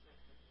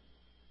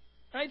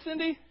 Right,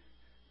 Cindy?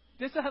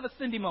 Just to have a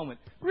Cindy moment.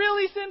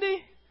 Really,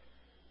 Cindy?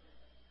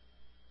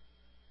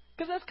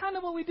 Because that's kind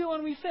of what we do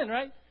when we sin,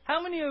 right?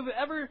 How many have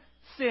ever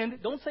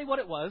sinned? Don't say what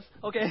it was,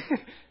 okay?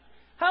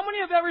 How many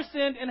have ever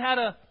sinned and had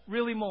a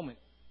really moment?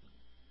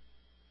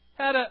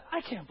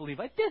 I can't believe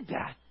I did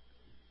that.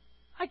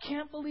 I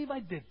can't believe I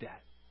did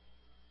that.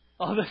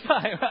 All the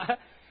time,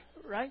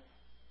 right?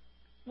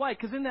 Why?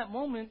 Because in that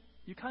moment,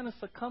 you kind of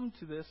succumb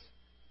to this.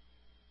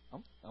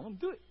 I'm going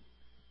to do it.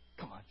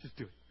 Come on, just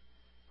do it.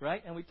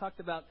 Right? And we talked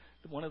about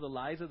one of the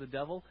lies of the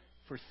devil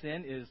for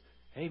sin is,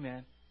 hey,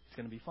 man, it's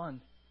going to be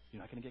fun.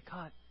 You're not going to get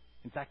caught.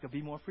 In fact, there'll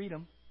be more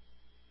freedom.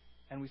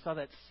 And we saw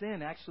that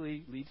sin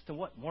actually leads to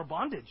what? More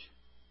bondage.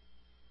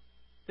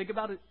 Think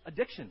about it,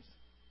 addictions.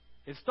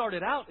 It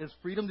started out as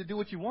freedom to do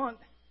what you want,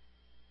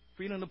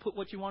 freedom to put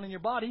what you want in your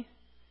body.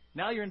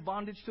 Now you're in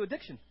bondage to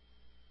addiction.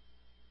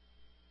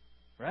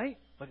 Right?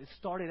 But it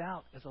started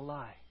out as a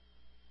lie.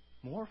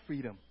 More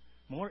freedom,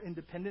 more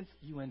independence,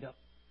 you end up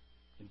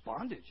in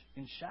bondage,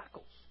 in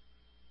shackles.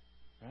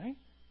 Right?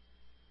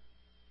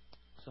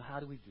 So how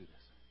do we do this?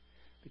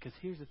 Because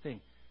here's the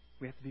thing.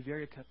 We have to be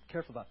very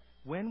careful about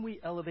it. When we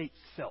elevate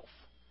self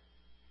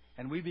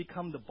and we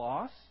become the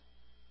boss,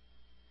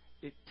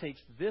 it takes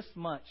this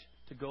much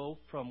to go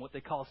from what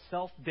they call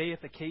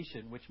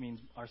self-deification, which means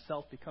our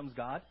self becomes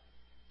God,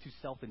 to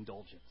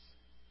self-indulgence.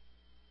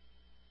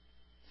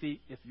 See,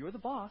 if you're the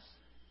boss,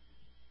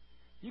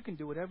 you can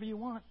do whatever you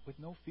want with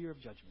no fear of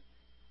judgment.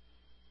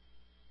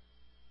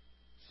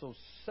 So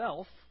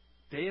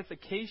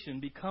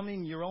self-deification,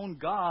 becoming your own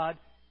God,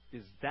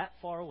 is that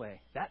far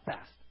away, that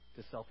fast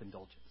to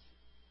self-indulgence.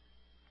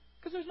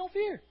 Because there's no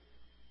fear.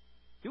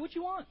 Do what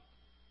you want.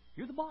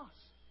 You're the boss.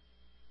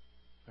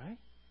 Right?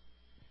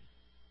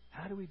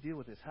 How do we deal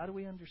with this? How do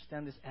we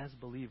understand this as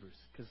believers?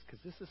 Because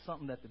this is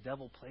something that the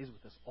devil plays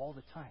with us all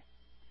the time.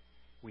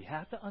 We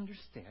have to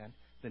understand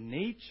the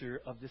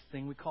nature of this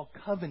thing we call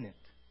covenant.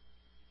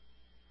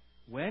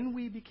 When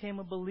we became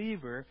a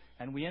believer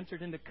and we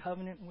entered into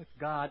covenant with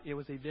God, it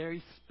was a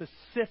very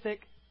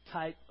specific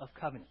type of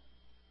covenant.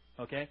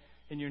 Okay?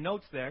 In your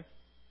notes there,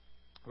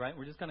 right,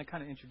 we're just going to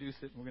kind of introduce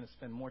it, and we're going to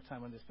spend more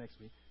time on this next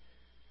week.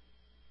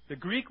 The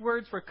Greek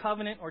words for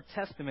covenant or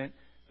testament,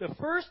 the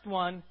first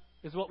one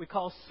is what we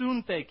call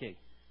suntheke.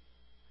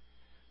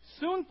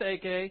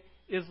 Suntheke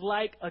is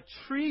like a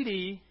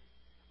treaty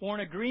or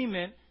an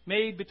agreement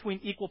made between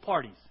equal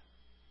parties.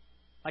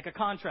 Like a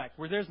contract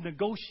where there's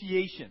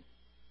negotiation.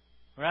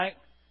 Right?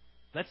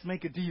 Let's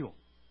make a deal.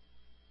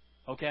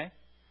 Okay?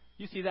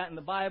 You see that in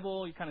the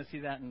Bible. You kind of see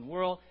that in the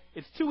world.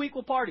 It's two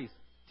equal parties.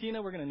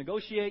 Tina, we're going to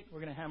negotiate. We're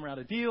going to hammer out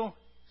a deal.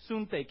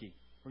 Suntheke.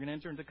 We're going to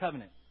enter into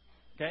covenant.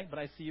 Okay? But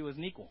I see you as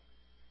an equal.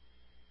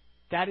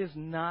 That is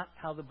not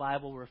how the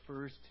Bible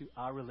refers to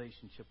our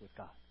relationship with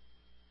God.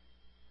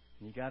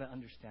 And you got to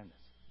understand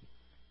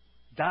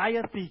this.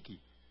 Diatheke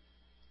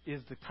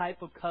is the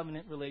type of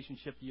covenant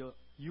relationship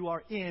you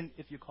are in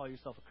if you call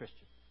yourself a Christian.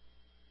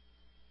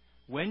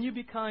 When you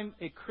become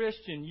a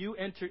Christian, you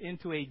enter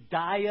into a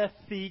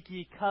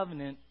diatheke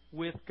covenant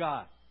with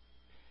God.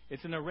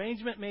 It's an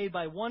arrangement made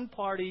by one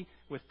party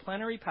with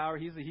plenary power.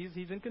 He's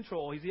in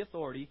control. He's the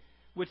authority,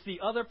 which the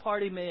other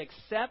party may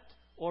accept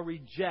or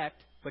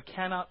reject, but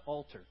cannot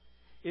alter.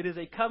 It is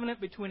a covenant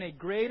between a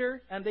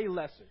greater and a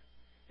lesser.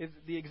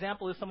 The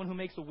example is someone who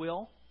makes a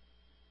will.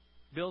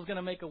 Bill's going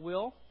to make a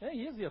will. Hey,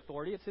 he has the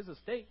authority. It's his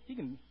estate. He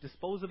can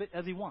dispose of it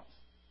as he wants.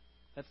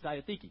 That's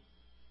diatheke,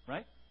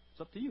 right? It's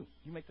up to you.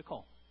 You make the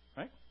call,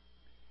 right?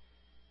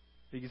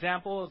 The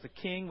example is a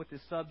king with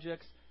his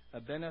subjects, a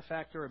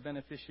benefactor or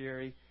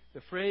beneficiary.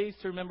 The phrase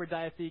to remember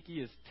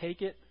diatheke is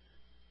take it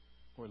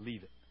or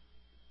leave it.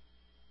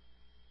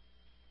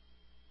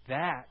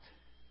 That,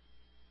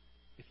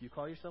 if you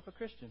call yourself a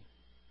Christian,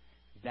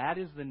 that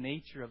is the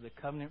nature of the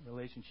covenant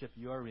relationship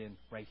you are in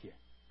right here,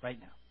 right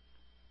now.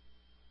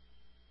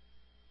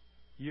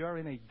 You are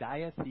in a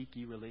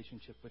diatheke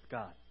relationship with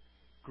God.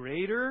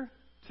 Greater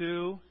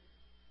to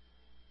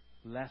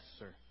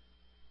lesser.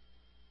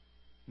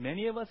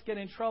 Many of us get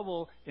in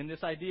trouble in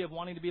this idea of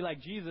wanting to be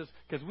like Jesus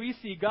because we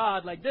see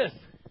God like this.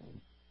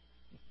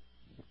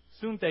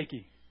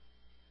 Suntheke.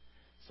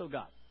 So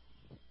God,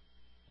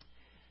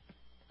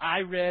 I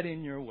read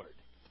in your word.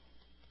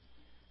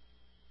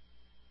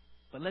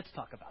 But let's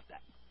talk about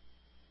that.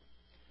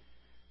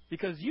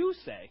 Because you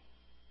say,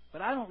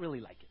 but I don't really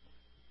like it.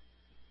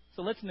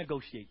 So let's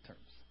negotiate terms.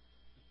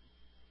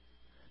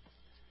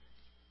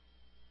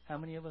 How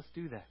many of us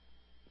do that?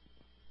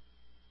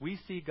 We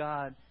see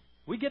God,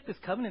 we get this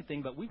covenant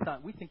thing, but we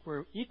think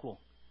we're equal.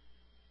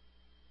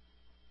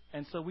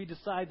 And so we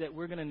decide that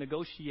we're going to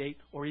negotiate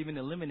or even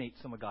eliminate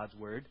some of God's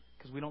word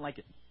because we don't like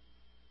it.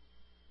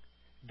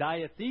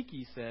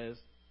 Diatheke says,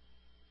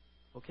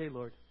 okay,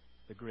 Lord,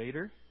 the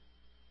greater,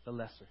 the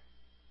lesser.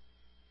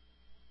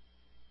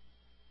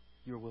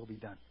 Your will be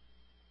done.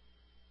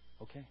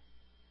 Okay?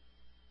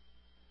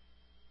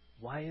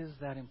 Why is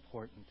that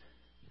important?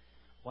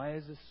 Why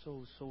is this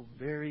so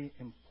very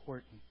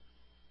important?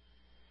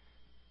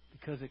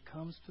 Because it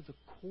comes to the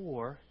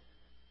core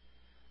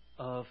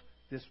of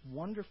this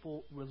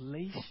wonderful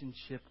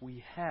relationship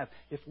we have.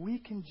 If we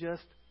can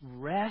just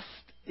rest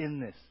in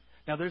this.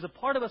 Now, there's a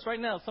part of us right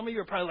now, some of you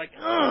are probably like,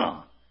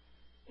 ugh,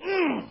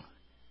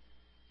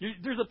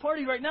 there's a part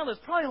of you right now that's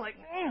probably like,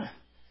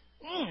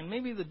 and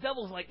maybe the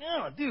devil's like,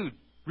 oh, dude,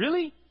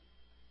 really?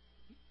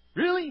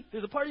 Really?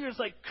 There's a part of you that's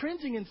like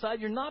cringing inside.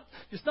 Your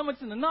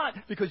stomach's in the knot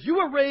because you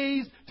were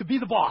raised to be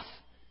the boss.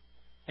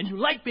 And you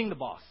like being the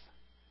boss.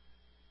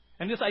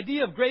 And this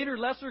idea of greater,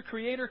 lesser,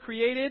 creator,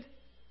 created,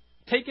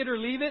 take it or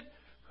leave it,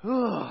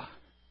 because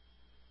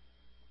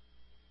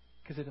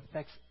it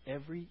affects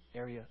every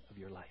area of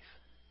your life.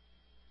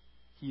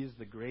 He is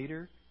the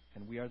greater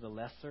and we are the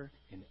lesser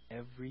in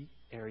every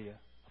area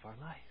of our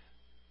life.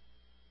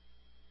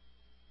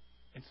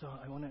 And so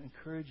I want to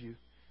encourage you.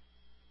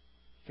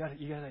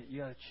 You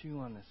gotta chew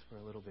on this for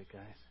a little bit,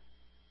 guys.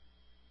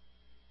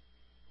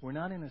 We're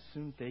not in a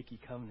Suntheki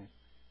covenant.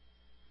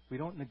 We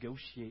don't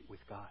negotiate with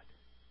God.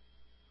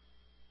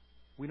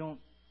 We don't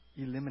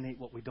eliminate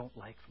what we don't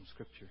like from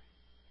Scripture.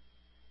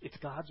 It's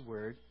God's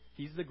Word.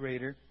 He's the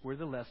greater. We're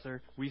the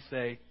lesser. We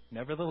say,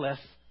 nevertheless,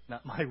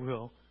 not my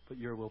will, but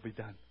your will be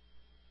done.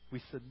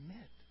 We submit.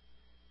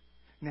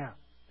 Now,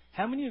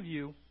 how many of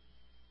you,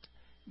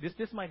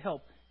 this might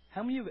help,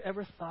 how many of you have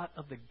ever thought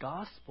of the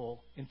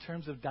gospel in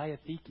terms of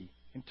diatheke,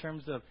 in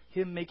terms of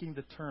Him making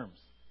the terms?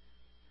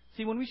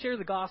 See, when we share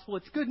the gospel,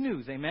 it's good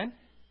news. Amen?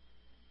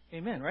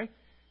 Amen, right?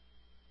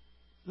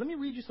 Let me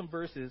read you some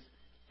verses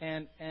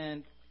and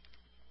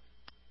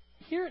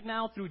hear it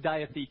now through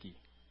diatheke.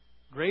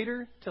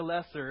 Greater to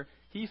lesser,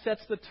 He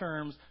sets the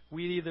terms.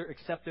 We either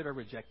accept it or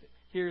reject it.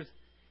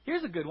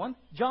 Here's a good one.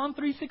 John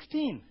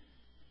 3:16.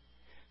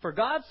 For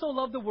God so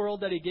loved the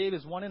world that He gave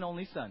His one and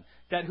only Son,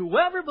 that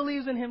whoever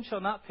believes in Him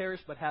shall not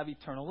perish but have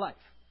eternal life.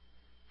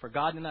 For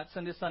God did not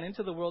send His Son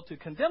into the world to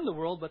condemn the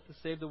world, but to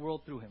save the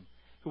world through Him.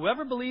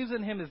 Whoever believes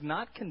in Him is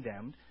not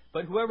condemned,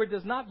 but whoever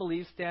does not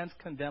believe stands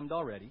condemned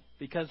already,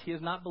 because he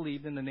has not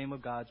believed in the name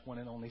of God's one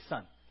and only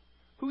Son.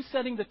 Who's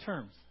setting the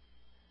terms?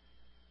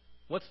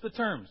 What's the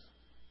terms?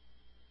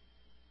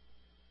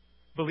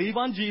 Believe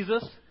on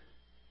Jesus,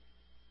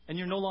 and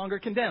you're no longer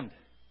condemned.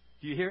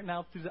 Do you hear it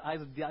now through the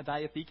eyes of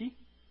diatheke?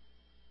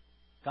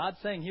 God's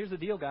saying, here's the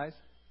deal, guys.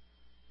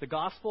 The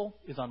gospel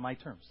is on my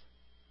terms.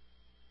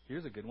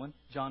 Here's a good one.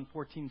 John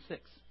 14:6.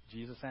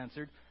 Jesus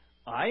answered,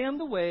 I am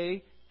the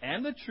way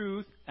and the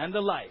truth and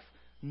the life.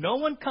 No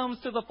one comes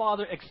to the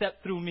Father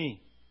except through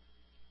me.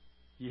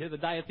 You hear the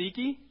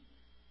diatheke?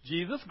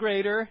 Jesus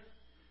greater,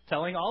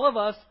 telling all of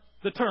us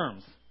the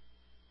terms.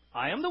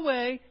 I am the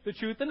way, the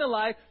truth, and the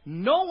life.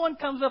 No one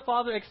comes to the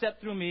Father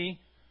except through me.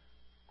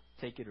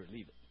 Take it or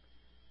leave it.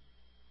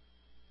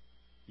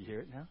 You hear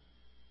it now?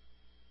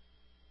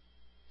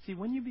 See,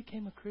 when you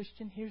became a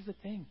Christian, here's the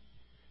thing.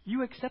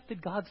 You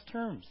accepted God's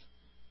terms.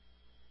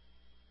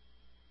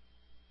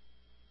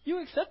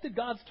 You accepted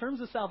God's terms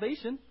of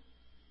salvation.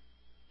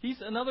 He's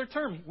another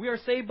term. We are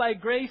saved by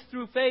grace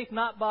through faith,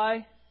 not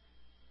by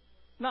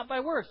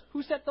works.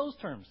 Who set those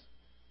terms?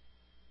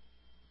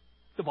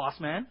 The boss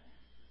man.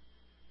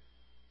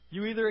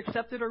 You either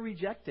accept it or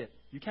reject it.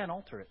 You can't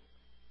alter it.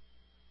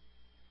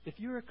 If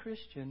you're a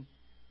Christian,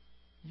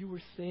 you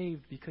were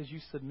saved because you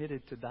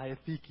submitted to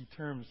diatheke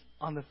terms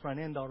on the front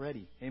end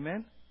already.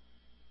 Amen?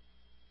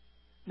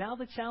 Now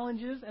the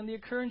challenge is, and the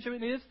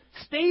encouragement is,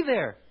 stay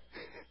there.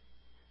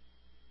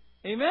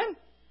 Amen?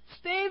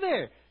 Stay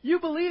there. You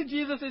believe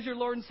Jesus is your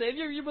Lord and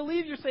Savior. You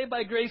believe you're saved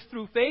by grace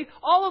through faith.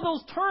 All of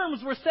those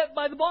terms were set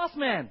by the boss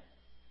man.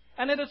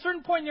 And at a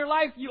certain point in your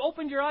life, you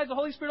opened your eyes, the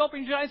Holy Spirit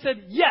opened your eyes and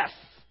said, yes.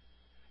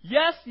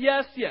 Yes,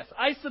 yes, yes.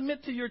 I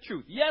submit to your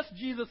truth. Yes,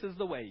 Jesus is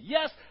the way.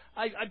 Yes,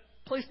 I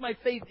place my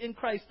faith in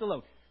Christ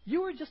alone.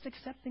 You are just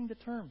accepting the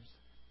terms.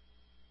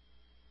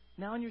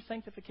 Now in your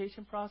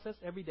sanctification process,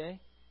 every day,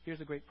 here's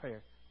a great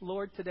prayer.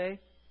 Lord, today,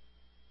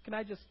 can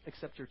I just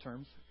accept your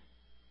terms?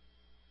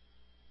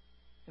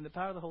 In the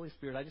power of the Holy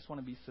Spirit, I just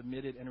want to be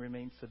submitted and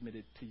remain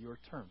submitted to your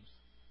terms.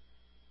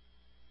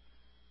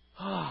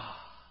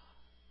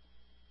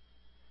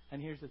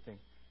 And here's the thing.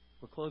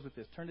 We'll close with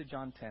this. Turn to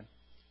John 10.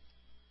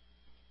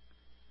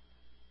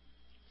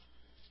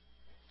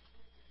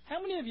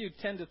 How many of you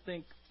tend to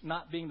think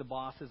not being the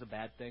boss is a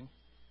bad thing?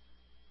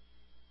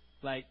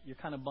 Like, you're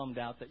kind of bummed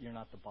out that you're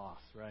not the boss,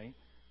 right?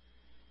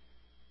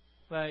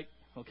 Like,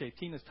 okay,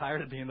 Tina's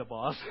tired of being the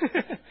boss,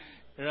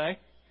 right?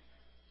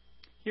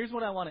 Here's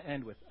what I want to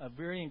end with. A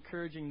very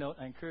encouraging note.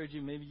 I encourage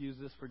you, maybe use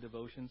this for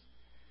devotions.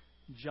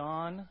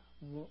 John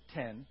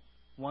 10,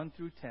 1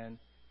 through 10,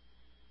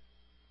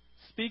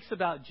 speaks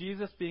about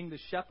Jesus being the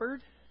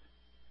shepherd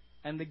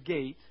and the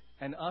gate,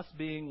 and us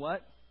being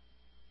what?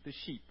 The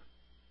sheep.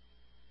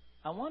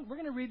 We're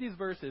going to read these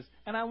verses,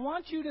 and I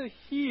want you to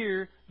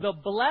hear the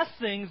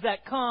blessings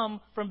that come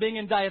from being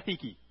in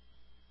diatheke.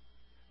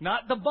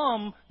 Not the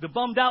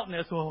bummed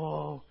outness.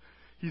 Oh,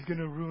 he's going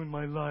to ruin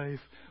my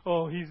life.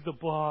 Oh, he's the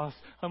boss.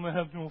 I'm going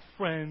to have no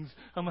friends.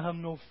 I'm going to have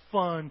no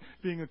fun.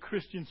 Being a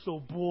Christian so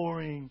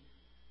boring.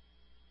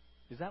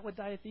 Is that what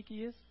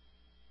diatheke is?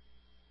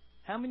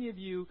 How many of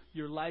you,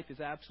 your life is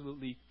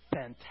absolutely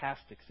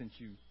fantastic since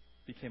you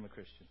became a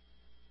Christian?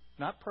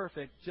 Not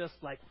perfect, just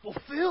like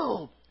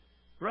fulfilled.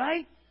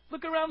 Right?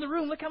 Look around the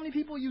room. Look how many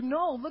people you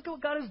know. Look at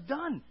what God has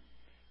done.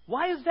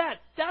 Why is that?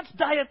 That's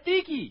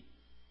diatheke.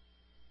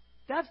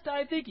 That's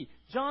diatheke.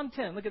 John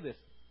 10, look at this.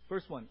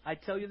 Verse 1. I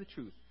tell you the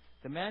truth.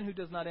 The man who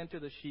does not enter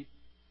the sheep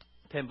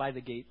pen by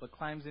the gate, but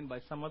climbs in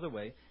by some other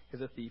way,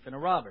 is a thief and a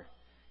robber.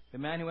 The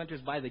man who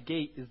enters by the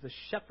gate is the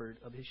shepherd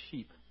of his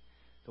sheep.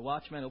 The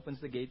watchman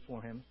opens the gate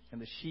for him, and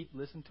the sheep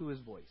listen to his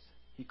voice.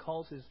 He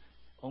calls his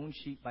own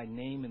sheep by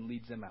name and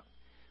leads them out.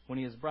 When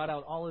he has brought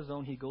out all his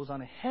own, he goes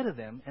on ahead of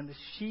them, and the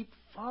sheep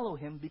follow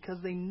him because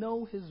they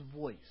know his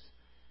voice.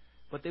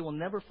 But they will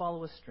never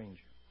follow a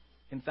stranger.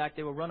 In fact,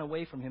 they will run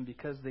away from him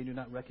because they do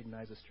not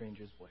recognize a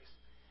stranger's voice.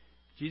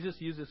 Jesus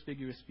used this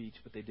figure of speech,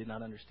 but they did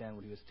not understand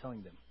what he was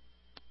telling them.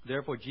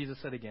 Therefore, Jesus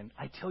said again,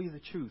 I tell you the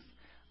truth.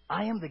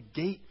 I am the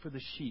gate for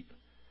the sheep.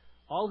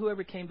 All who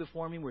ever came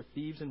before me were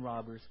thieves and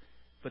robbers,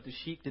 but the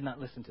sheep did not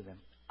listen to them.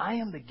 I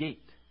am the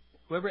gate.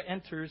 Whoever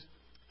enters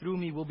through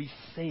me will be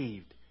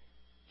saved.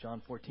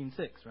 John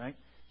 14:6, right?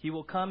 He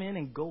will come in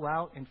and go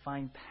out and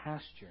find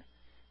pasture.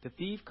 The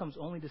thief comes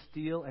only to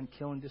steal and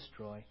kill and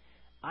destroy.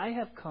 I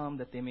have come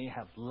that they may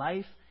have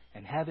life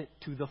and have it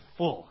to the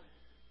full.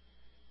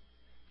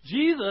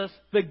 Jesus,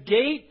 the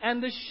gate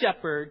and the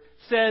shepherd,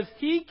 says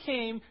he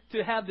came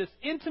to have this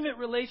intimate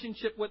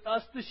relationship with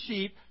us, the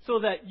sheep, so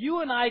that you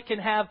and I can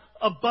have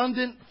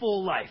abundant,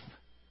 full life.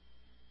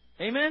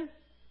 Amen?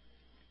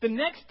 The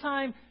next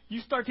time you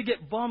start to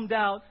get bummed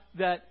out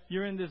that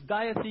you're in this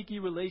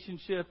diatheke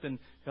relationship and,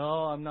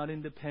 oh, I'm not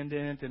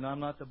independent and I'm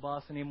not the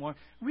boss anymore,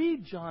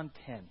 read John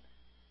 10.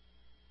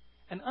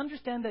 And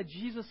understand that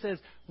Jesus says,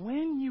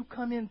 when you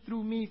come in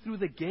through me, through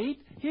the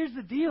gate, here's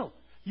the deal.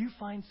 You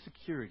find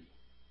security.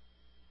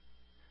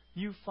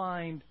 You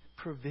find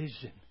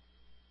provision.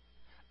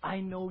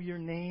 I know your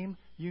name.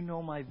 You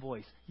know my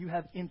voice. You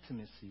have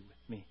intimacy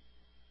with me.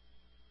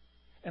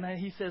 And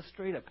he says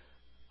straight up,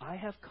 I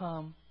have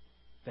come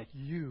that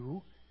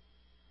you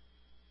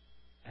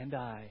and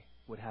I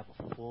would have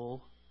a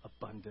full,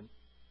 abundant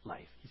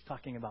life. He's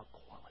talking about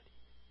quality.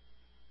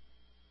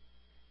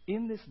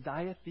 In this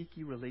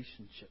diatheke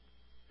relationship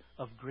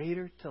of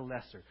greater to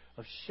lesser,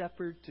 of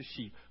shepherd to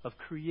sheep, of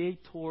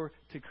creator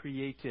to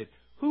created,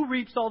 who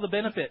reaps all the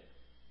benefit?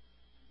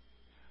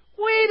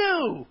 We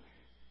do.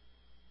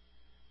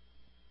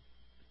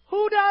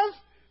 Who does?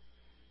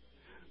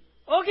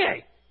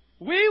 Okay.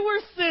 We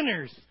were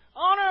sinners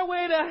on our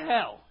way to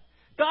hell.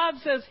 God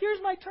says, here's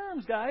my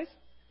terms, guys.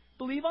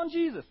 Believe on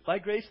Jesus by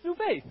grace through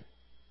faith.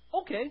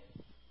 Okay.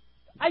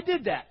 I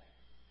did that.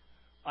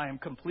 I am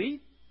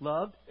complete,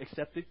 loved,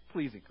 accepted,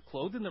 pleasing,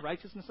 clothed in the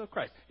righteousness of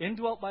Christ,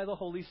 indwelt by the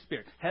Holy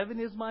Spirit. Heaven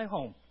is my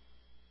home.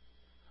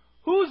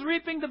 Who's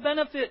reaping the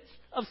benefits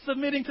of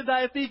submitting to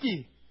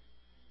diatheke?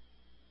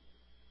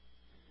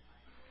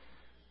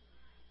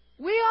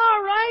 We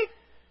are, right?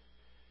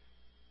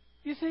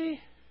 You see,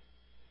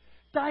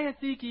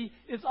 diatheke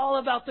is all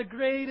about the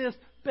greatest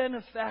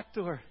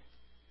benefactor.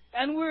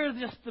 And we're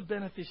just the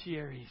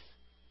beneficiaries.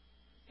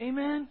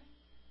 Amen?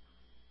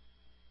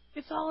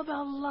 It's all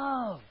about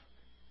love.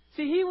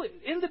 See,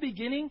 in the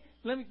beginning,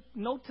 let me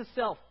note to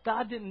self,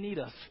 God didn't need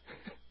us.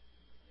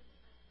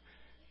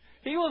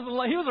 He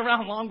was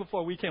around long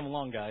before we came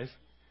along, guys.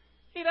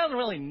 He doesn't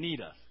really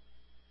need us.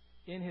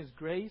 In His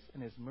grace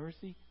and His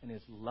mercy and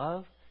His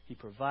love, He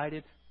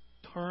provided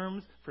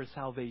terms for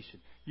salvation.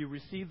 You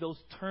receive those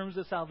terms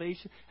of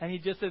salvation, and He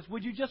just says,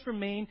 would you just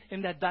remain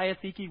in that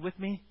diatheke with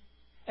me?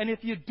 And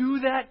if you do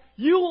that,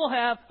 you will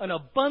have an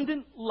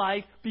abundant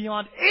life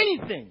beyond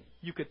anything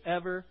you could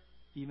ever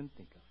even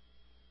think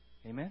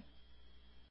of. Amen?